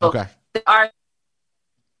advantage. Okay.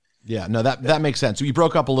 Yeah, no, that makes sense. So you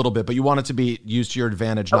broke up a little bit, but you want it to be used to your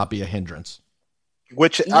advantage, not be a hindrance.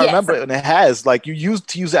 Which I remember, and it has, like, you used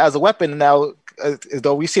to use it as a weapon, and now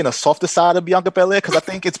though we've seen a softer side of Bianca Belair, because I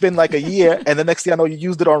think it's been like a year, and the next thing I know, you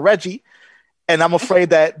used it on Reggie, and I'm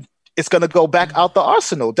afraid that it's going to go back out the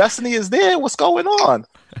arsenal. Destiny is there. What's going on?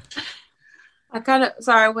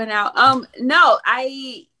 I went out. No,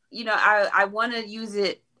 I want to use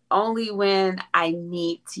it only when I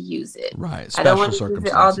need to use it. Right. I don't want to use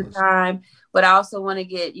it all the time, but I also want to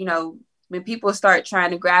get, when people start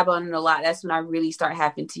trying to grab on it a lot, that's when I really start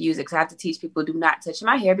having to use it, because I have to teach people, do not touch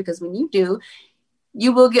my hair, because when you do,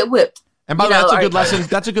 you will get whipped. And by the way, that's a good lesson.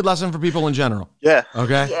 That's a good lesson for people in general. Yeah.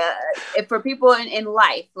 Okay. Yeah. For people in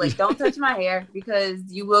life, like, don't touch my hair, because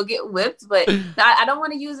you will get whipped. But I don't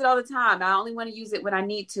want to use it all the time. I only want to use it when I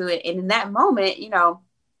need to. And in that moment,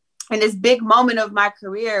 in this big moment of my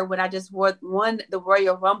career, when I just won the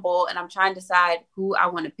Royal Rumble, and I'm trying to decide who I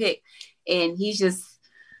want to pick, and he's just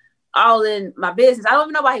all in my business. I don't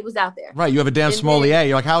even know why he was out there. Right. You have a Dan Smolier.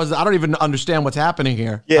 You're like, how is I don't even understand what's happening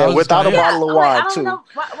here. Yeah, without a bottle of wine, too. Know,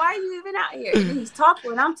 why are you even out here? And he's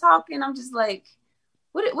talking, and I'm talking. I'm just like,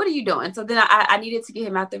 what are you doing? So then I needed to get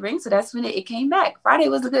him out the ring. So that's when it came back. Friday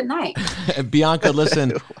was a good night. Bianca,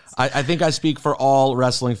 listen, I think I speak for all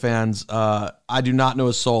wrestling fans. I do not know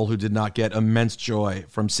a soul who did not get immense joy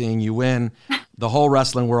from seeing you win. The whole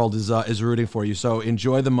wrestling world is rooting for you. So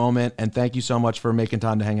enjoy the moment, and thank you so much for making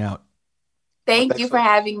time to hang out. Thank you for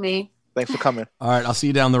having me. Thanks for coming. All right, I'll see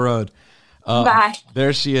you down the road. Bye.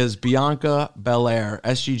 There she is, Bianca Belair,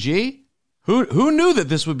 SGG. Who knew that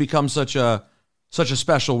this would become such a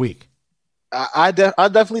special week? I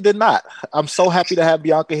definitely did not. I'm so happy to have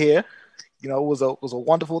Bianca here. It was a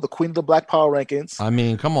wonderful, the Queen of the Black Power Rankings. I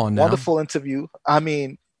mean, come on now. Wonderful interview. I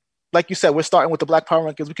mean, like you said, we're starting with the Black Power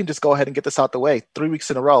Rankings. We can just go ahead and get this out the way. 3 weeks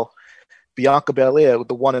in a row. Bianca Belair with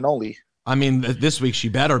the one and only. I mean, this week she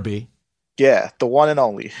better be. Yeah, the one and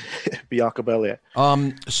only Bianca Belair.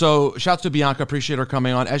 So shouts to Bianca. Appreciate her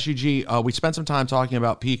coming on. SGG, we spent some time talking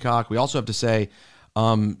about Peacock. We also have to say,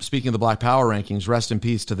 speaking of the Black Power Rankings, rest in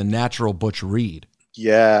peace to the natural Butch Reed.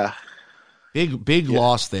 Yeah. Big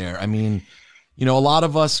loss there. I mean, a lot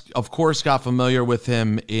of us, of course, got familiar with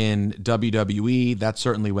him in WWE. That's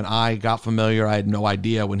certainly when I got familiar. I had no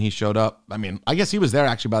idea when he showed up. I mean, I guess he was there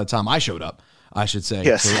actually by the time I showed up, I should say.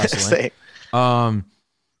 Yes, same.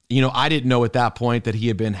 I didn't know at that point that he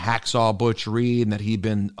had been Hacksaw Butch Reed and that he'd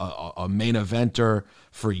been a main eventer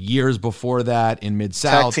for years before that in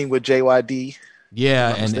Mid-South. Tag team with JYD.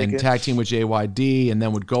 Yeah, and tag team with JYD, and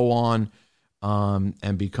then would go on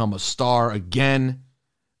and become a star again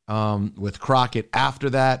with Crockett after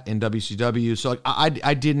that in WCW. So I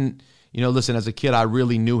didn't, listen, as a kid, I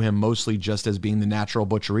really knew him mostly just as being the natural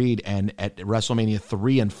Butch Reed, and at WrestleMania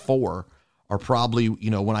 3 and 4 are probably,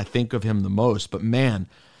 when I think of him the most. But man,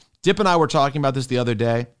 Dip and I were talking about this the other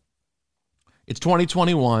day. It's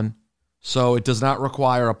 2021, so it does not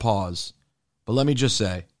require a pause. But let me just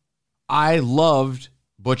say, I loved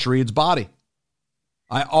Butch Reed's body.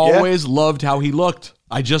 I always loved how he looked.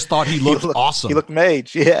 I just thought he looked awesome. He looked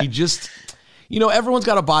made, yeah. He just, everyone's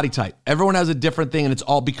got a body type. Everyone has a different thing, and it's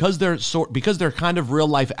all because they're kind of real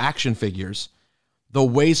life action figures. The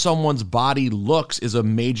way someone's body looks is a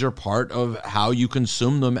major part of how you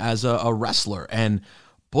consume them as a wrestler. And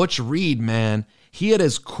Butch Reed, man, he had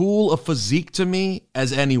as cool a physique to me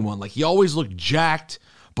as anyone. Like, he always looked jacked,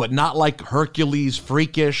 but not like Hercules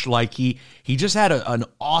freakish. Like, he just had an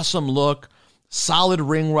awesome look, solid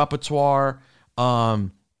ring repertoire.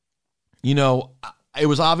 It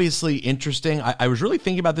was obviously interesting. I was really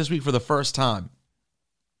thinking about this week for the first time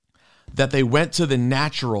that they went to the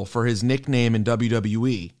natural for his nickname in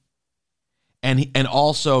WWE, and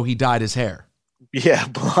also he dyed his hair. Yeah,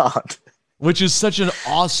 blonde. Which is such an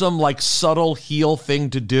awesome, like, subtle heel thing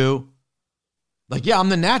to do. Like, yeah, I'm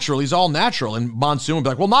the natural. He's all natural. And Monsoon would be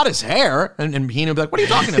like, well, not his hair. And Heenan would be like, what are you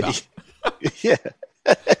talking about? Yeah.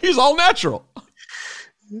 He's all natural.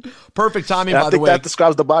 Perfect timing, by the way. I think that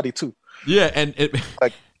describes the body, too. Yeah, and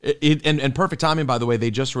and perfect timing, by the way. They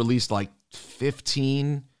just released, like,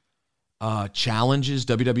 15 challenges,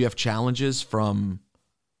 WWF challenges from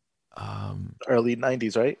early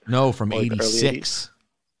 90s, right? No, from 86.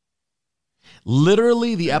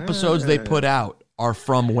 Literally, the episodes they put out are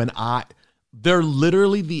from they're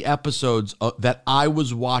literally the episodes that I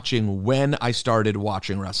was watching when I started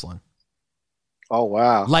watching wrestling. Oh,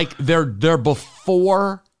 wow. Like, they're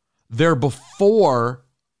before the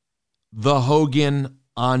Hogan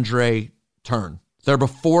Andre turn. They're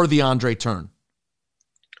before the Andre turn.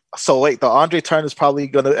 So wait, the Andre turn is probably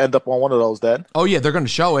going to end up on one of those then? Oh, yeah, they're going to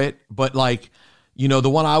show it. But, like, the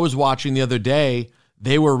one I was watching the other day,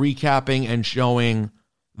 they were recapping and showing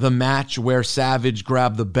the match where Savage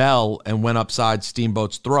grabbed the bell and went upside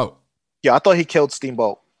Steamboat's throat. Yeah, I thought he killed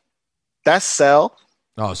Steamboat. That's Cell.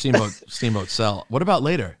 Oh, Steamboat Cell. What about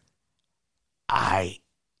later? I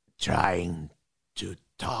trying to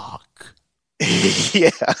talk. Yeah,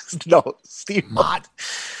 no, Steamboat.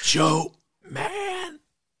 Macho Man.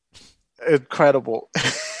 Incredible.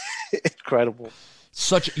 Incredible.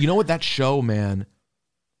 What, that show, man,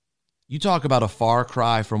 you talk about a far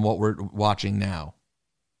cry from what we're watching now.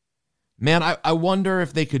 Man, I wonder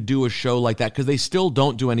if they could do a show like that, because they still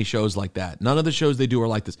don't do any shows like that. None of the shows they do are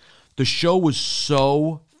like this. The show was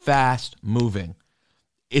so fast moving.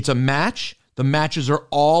 It's a match. The matches are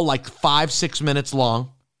all like 5-6 minutes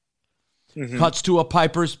long. Mm-hmm. Cuts to a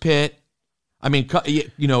Piper's Pit.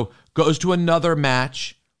 Goes to another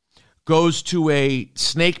match. Goes to a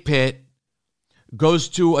snake pit. Goes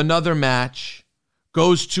to another match.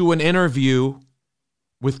 Goes to an interview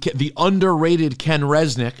with the underrated Ken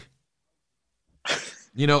Resnick.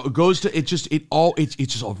 It goes to it's just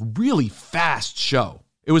a really fast show.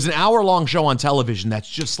 It was an hour-long show on television. That's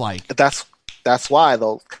just like that's why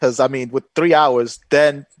though, because with 3 hours,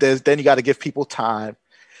 then you got to give people time,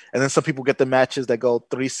 and then some people get the matches that go 2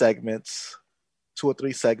 or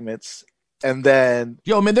 3 segments, and then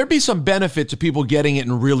there'd be some benefit to people getting it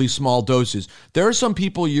in really small doses. There are some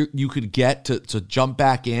people you could get to jump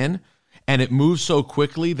back in, and it moves so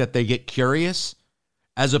quickly that they get curious.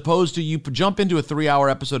 As opposed to you jump into a 3-hour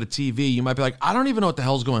episode of TV, you might be like, I don't even know what the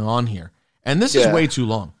hell's going on here. And this is way too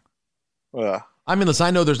long. Yeah. Listen,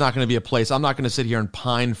 I know there's not going to be a place. I'm not going to sit here and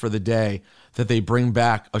pine for the day that they bring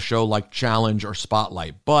back a show like Challenge or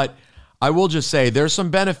Spotlight. But I will just say there's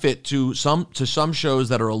some benefit to some shows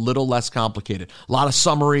that are a little less complicated. A lot of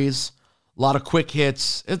summaries, a lot of quick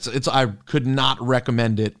hits. I could not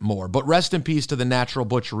recommend it more. But rest in peace to the natural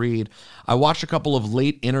Butch Reed. I watched a couple of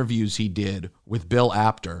late interviews he did with Bill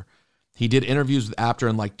Apter. He did interviews with Apter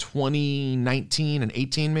in like 2019 and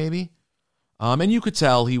 18 maybe. And you could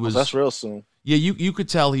tell he was... that's real soon. Yeah, you could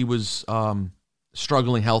tell he was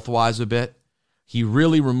struggling health-wise a bit. He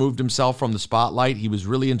really removed himself from the spotlight. He was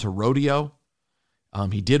really into rodeo.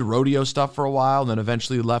 He did rodeo stuff for a while, and then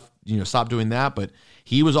eventually left, stopped doing that. But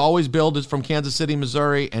he was always billed as from Kansas City,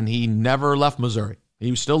 Missouri, and he never left Missouri.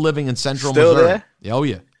 He was still living in central Missouri. There? Oh,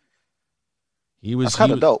 yeah. He was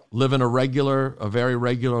dope. Living a very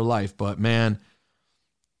regular life. But, man,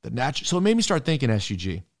 so it made me start thinking,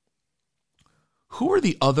 SGG, who are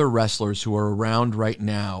the other wrestlers who are around right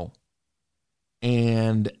now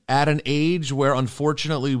and at an age where,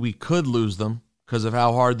 unfortunately, we could lose them because of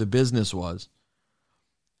how hard the business was,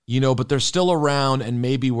 but they're still around and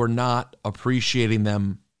maybe we're not appreciating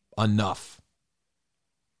them enough,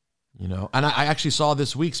 And I actually saw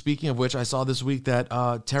this week, speaking of which,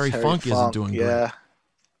 that Terry Funk isn't doing great.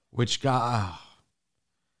 Which guy,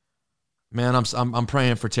 man, I'm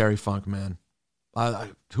praying for Terry Funk, man.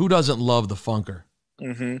 Who doesn't love the Funker?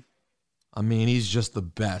 Mm-hmm. I mean, he's just the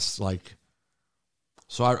best. Like,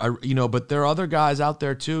 so I but there are other guys out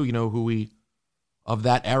there too, who of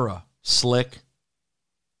that era. Slick.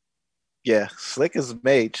 Yeah, Slick is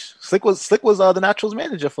mage. Slick was the Naturals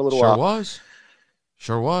manager for a little while.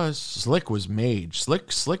 Sure was. Slick was mage.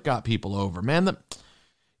 Slick got people over. Man,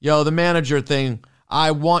 the manager thing,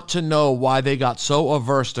 I want to know why they got so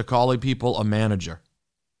averse to calling people a manager.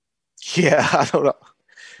 Yeah, I don't know.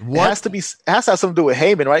 What? It has to have something to do with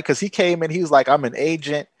Heyman, right? Because he came in, he was like, I'm an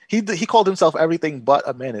agent. He called himself everything but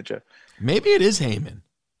a manager. Maybe it is Heyman.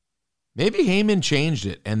 Maybe Heyman changed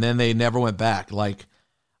it, and then they never went back. Like,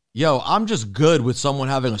 I'm just good with someone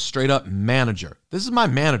having a straight-up manager. This is my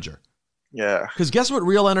manager. Yeah. Because guess what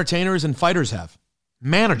real entertainers and fighters have?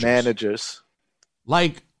 Managers.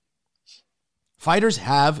 Like, fighters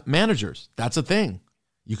have managers. That's a thing.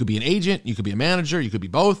 You could be an agent. You could be a manager. You could be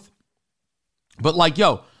both. But, like,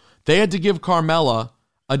 they had to give Carmella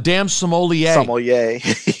a damn sommelier. Yeah.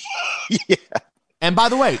 And by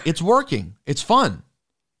the way, it's working. It's fun.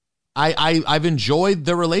 I've enjoyed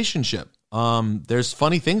the relationship. There's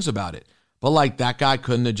funny things about it. But, like, that guy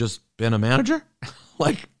couldn't have just been a manager?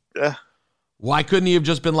 Like, yeah. Why couldn't he have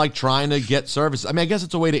just been, like, trying to get service? I mean, I guess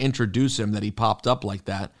it's a way to introduce him that he popped up like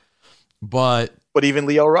that. But even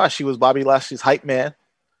Leo Rush, he was Bobby Lashley's hype man.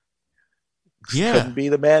 Yeah. Couldn't be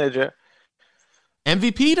the manager.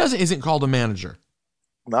 MVP isn't called a manager.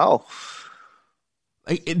 No.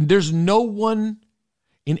 There's no one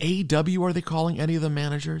in AEW. Are they calling any of the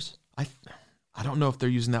managers? I don't know if they're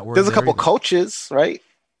using that word. There's a couple coaches, right?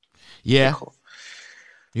 Yeah.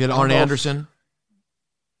 You had Arn Anderson.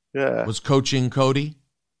 Yeah. Was coaching Cody.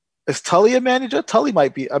 Is Tully a manager? Tully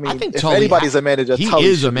might be. I mean, if Tully, anybody's a manager, he Tully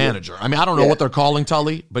is a manager. I mean, I don't know what they're calling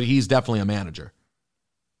Tully, but he's definitely a manager.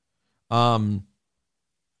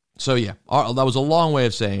 So yeah, that was a long way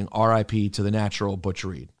of saying R.I.P. to the natural Butch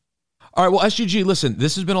Reed. All right, well, SGG, listen,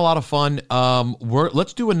 this has been a lot of fun.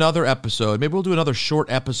 Let's do another episode. Maybe we'll do another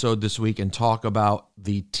short episode this week and talk about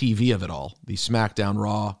the TV of it all, the SmackDown,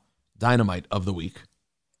 Raw, Dynamite of the week.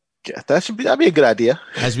 Yeah, that'd be a good idea.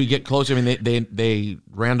 As we get closer, I mean, they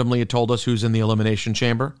randomly had told us who's in the Elimination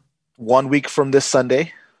Chamber. 1 week from this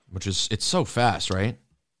Sunday. It's so fast, right?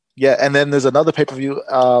 Yeah, and then there's another pay-per-view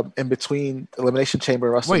in between Elimination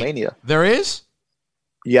Chamber and WrestleMania. Wait, there is?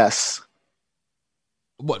 Yes.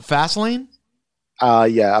 What, Fastlane?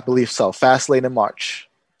 Yeah, I believe so. Fastlane in March.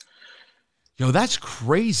 Yo, that's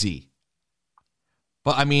crazy.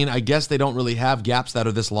 But, I mean, I guess they don't really have gaps that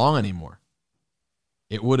are this long anymore.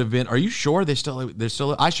 It would have been. Are you sure they're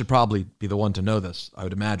still? I should probably be the one to know this. I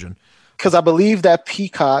would imagine because I believe that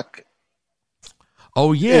Peacock.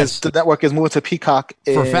 Oh yes, the network is moving to Peacock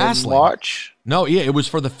for in Fastlane. March. No, yeah, it was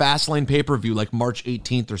for the Fastlane pay-per-view, like March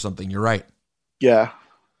 18th or something. You're right. Yeah,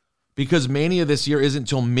 because Mania this year isn't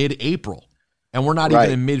until mid-April, and we're not even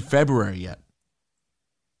in mid-February yet.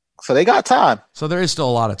 So they got time. So there is still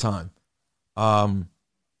a lot of time. Oh,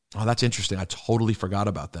 that's interesting. I totally forgot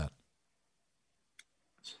about that.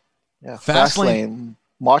 Yeah, Fastlane,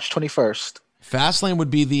 March 21st. Fastlane would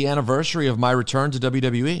be the anniversary of my return to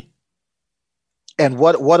WWE. And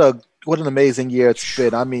what an amazing year it's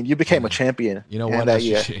been. I mean, you became a champion. You know what? That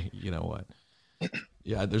year. You know what?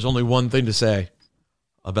 Yeah, there's only one thing to say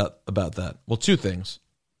about that. Well, two things.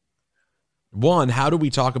 One, how do we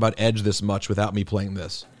talk about Edge this much without me playing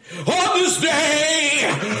this? On this day,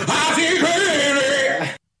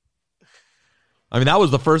 I I mean, that was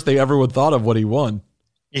the first thing everyone thought of when he won.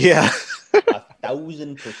 Yeah.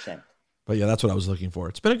 1,000%. But yeah, that's what I was looking for.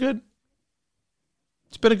 It's been a good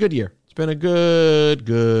year. It's been a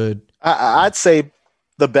good. I'd say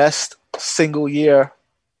the best single year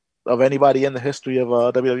of anybody in the history of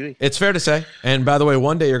WWE. It's fair to say. And by the way,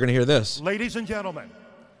 one day you're going to hear this. Ladies and gentlemen,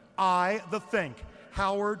 I, the Think,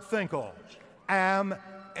 Howard Finkel, am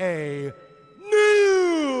a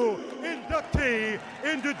new inductee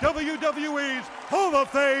into WWE's Hall of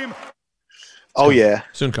Fame. Oh yeah,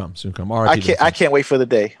 soon come. I can't wait for the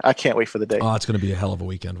day. Oh, it's going to be a hell of a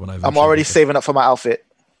weekend when I'm already saving up for my outfit.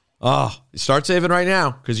 Oh, start saving right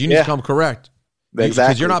now because you need to come correct. Exactly.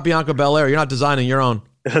 Because you're not Bianca Belair. You're not designing your own.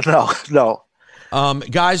 No.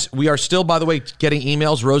 Guys, we are still, by the way, getting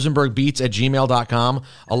emails, rosenbergbeats@gmail.com.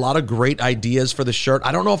 A lot of great ideas for the shirt.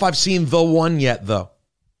 I don't know if I've seen the one yet, though.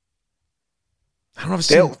 I don't know if I've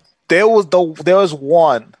seen. There was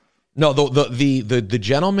one. No, the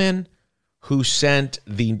gentleman who sent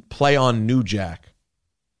the play on New Jack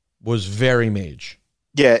was very mage.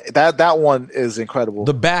 Yeah, that one is incredible.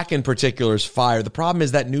 The back in particular is fire. The problem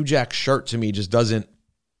is that New Jack shirt to me just doesn't,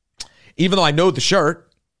 even though I know the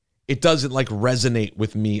shirt, it doesn't like resonate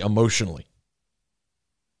with me emotionally.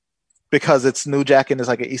 because it's New Jack and it's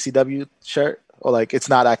like an ECW shirt, or like it's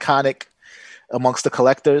not iconic amongst the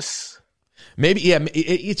collectors? Maybe, yeah.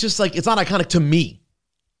 It's just like, it's not iconic to me.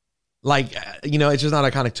 Like, it's just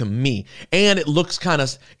not iconic to me. And it looks kind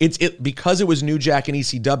of, because it was New Jack and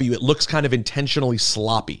ECW, it looks kind of intentionally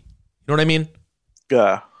sloppy. You know what I mean?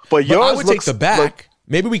 Yeah. But yours I would take the back.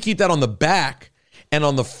 Maybe we keep that on the back, and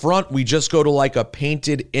on the front, we just go to like a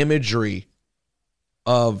painted imagery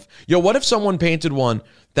of, what if someone painted one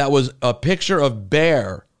that was a picture of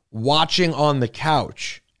Bear watching on the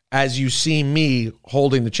couch as you see me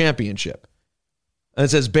holding the championship? And it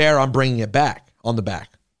says, Bear, I'm bringing it back on the back.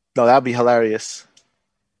 No, that'd be hilarious.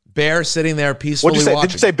 Bear sitting there peacefully What'd you say? watching.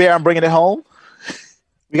 Did you say, Bear, I'm bringing it home?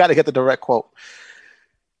 We got to get the direct quote.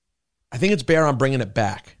 I think it's Bear, I'm bringing it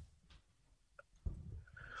back.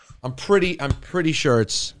 I'm pretty sure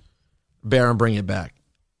it's Bear, I'm bringing it back.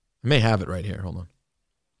 I may have it right here. Hold on.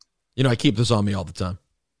 I keep this on me all the time.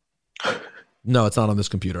 No, it's not on this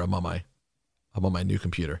computer. I'm on my new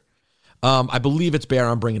computer. I believe it's Bear,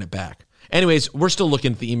 I'm bringing it back. Anyways, we're still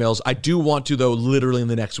looking at the emails. I do want to, though, literally in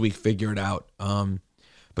the next week, figure it out.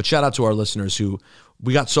 But shout out to our listeners who,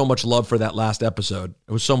 we got so much love for that last episode.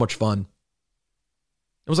 It was so much fun.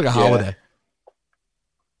 It was like a holiday.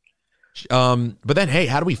 But then, hey,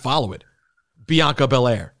 how do we follow it? Bianca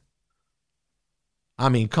Belair. I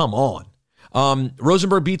mean, come on.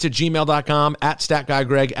 RosenbergBeats@gmail.com,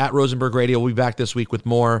 @StatGuyGreg, @RosenbergRadio. We'll be back this week with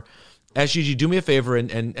more. SGG, do me a favor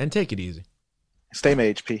and take it easy. Stay my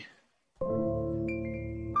HP.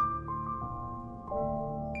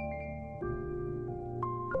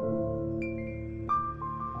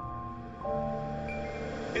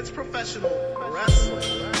 It's professional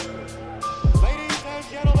wrestling. Ladies and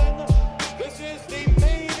gentlemen, this is the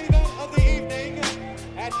main event of the evening.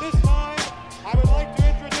 At this time, I would like to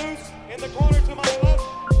introduce, in the corner to my left,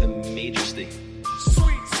 The Majesty.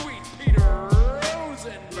 Sweet Peter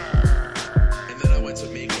Rosenberg. And then I went to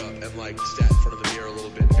makeup and sat in front of the mirror a little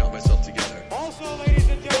bit and got myself together. Also, ladies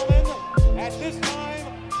and gentlemen, at this time,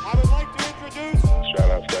 I would like to introduce... Shout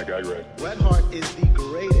out to that guy, Greg. Bret Hart is the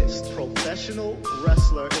greatest professional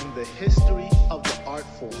wrestler in the history of the art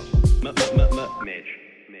form.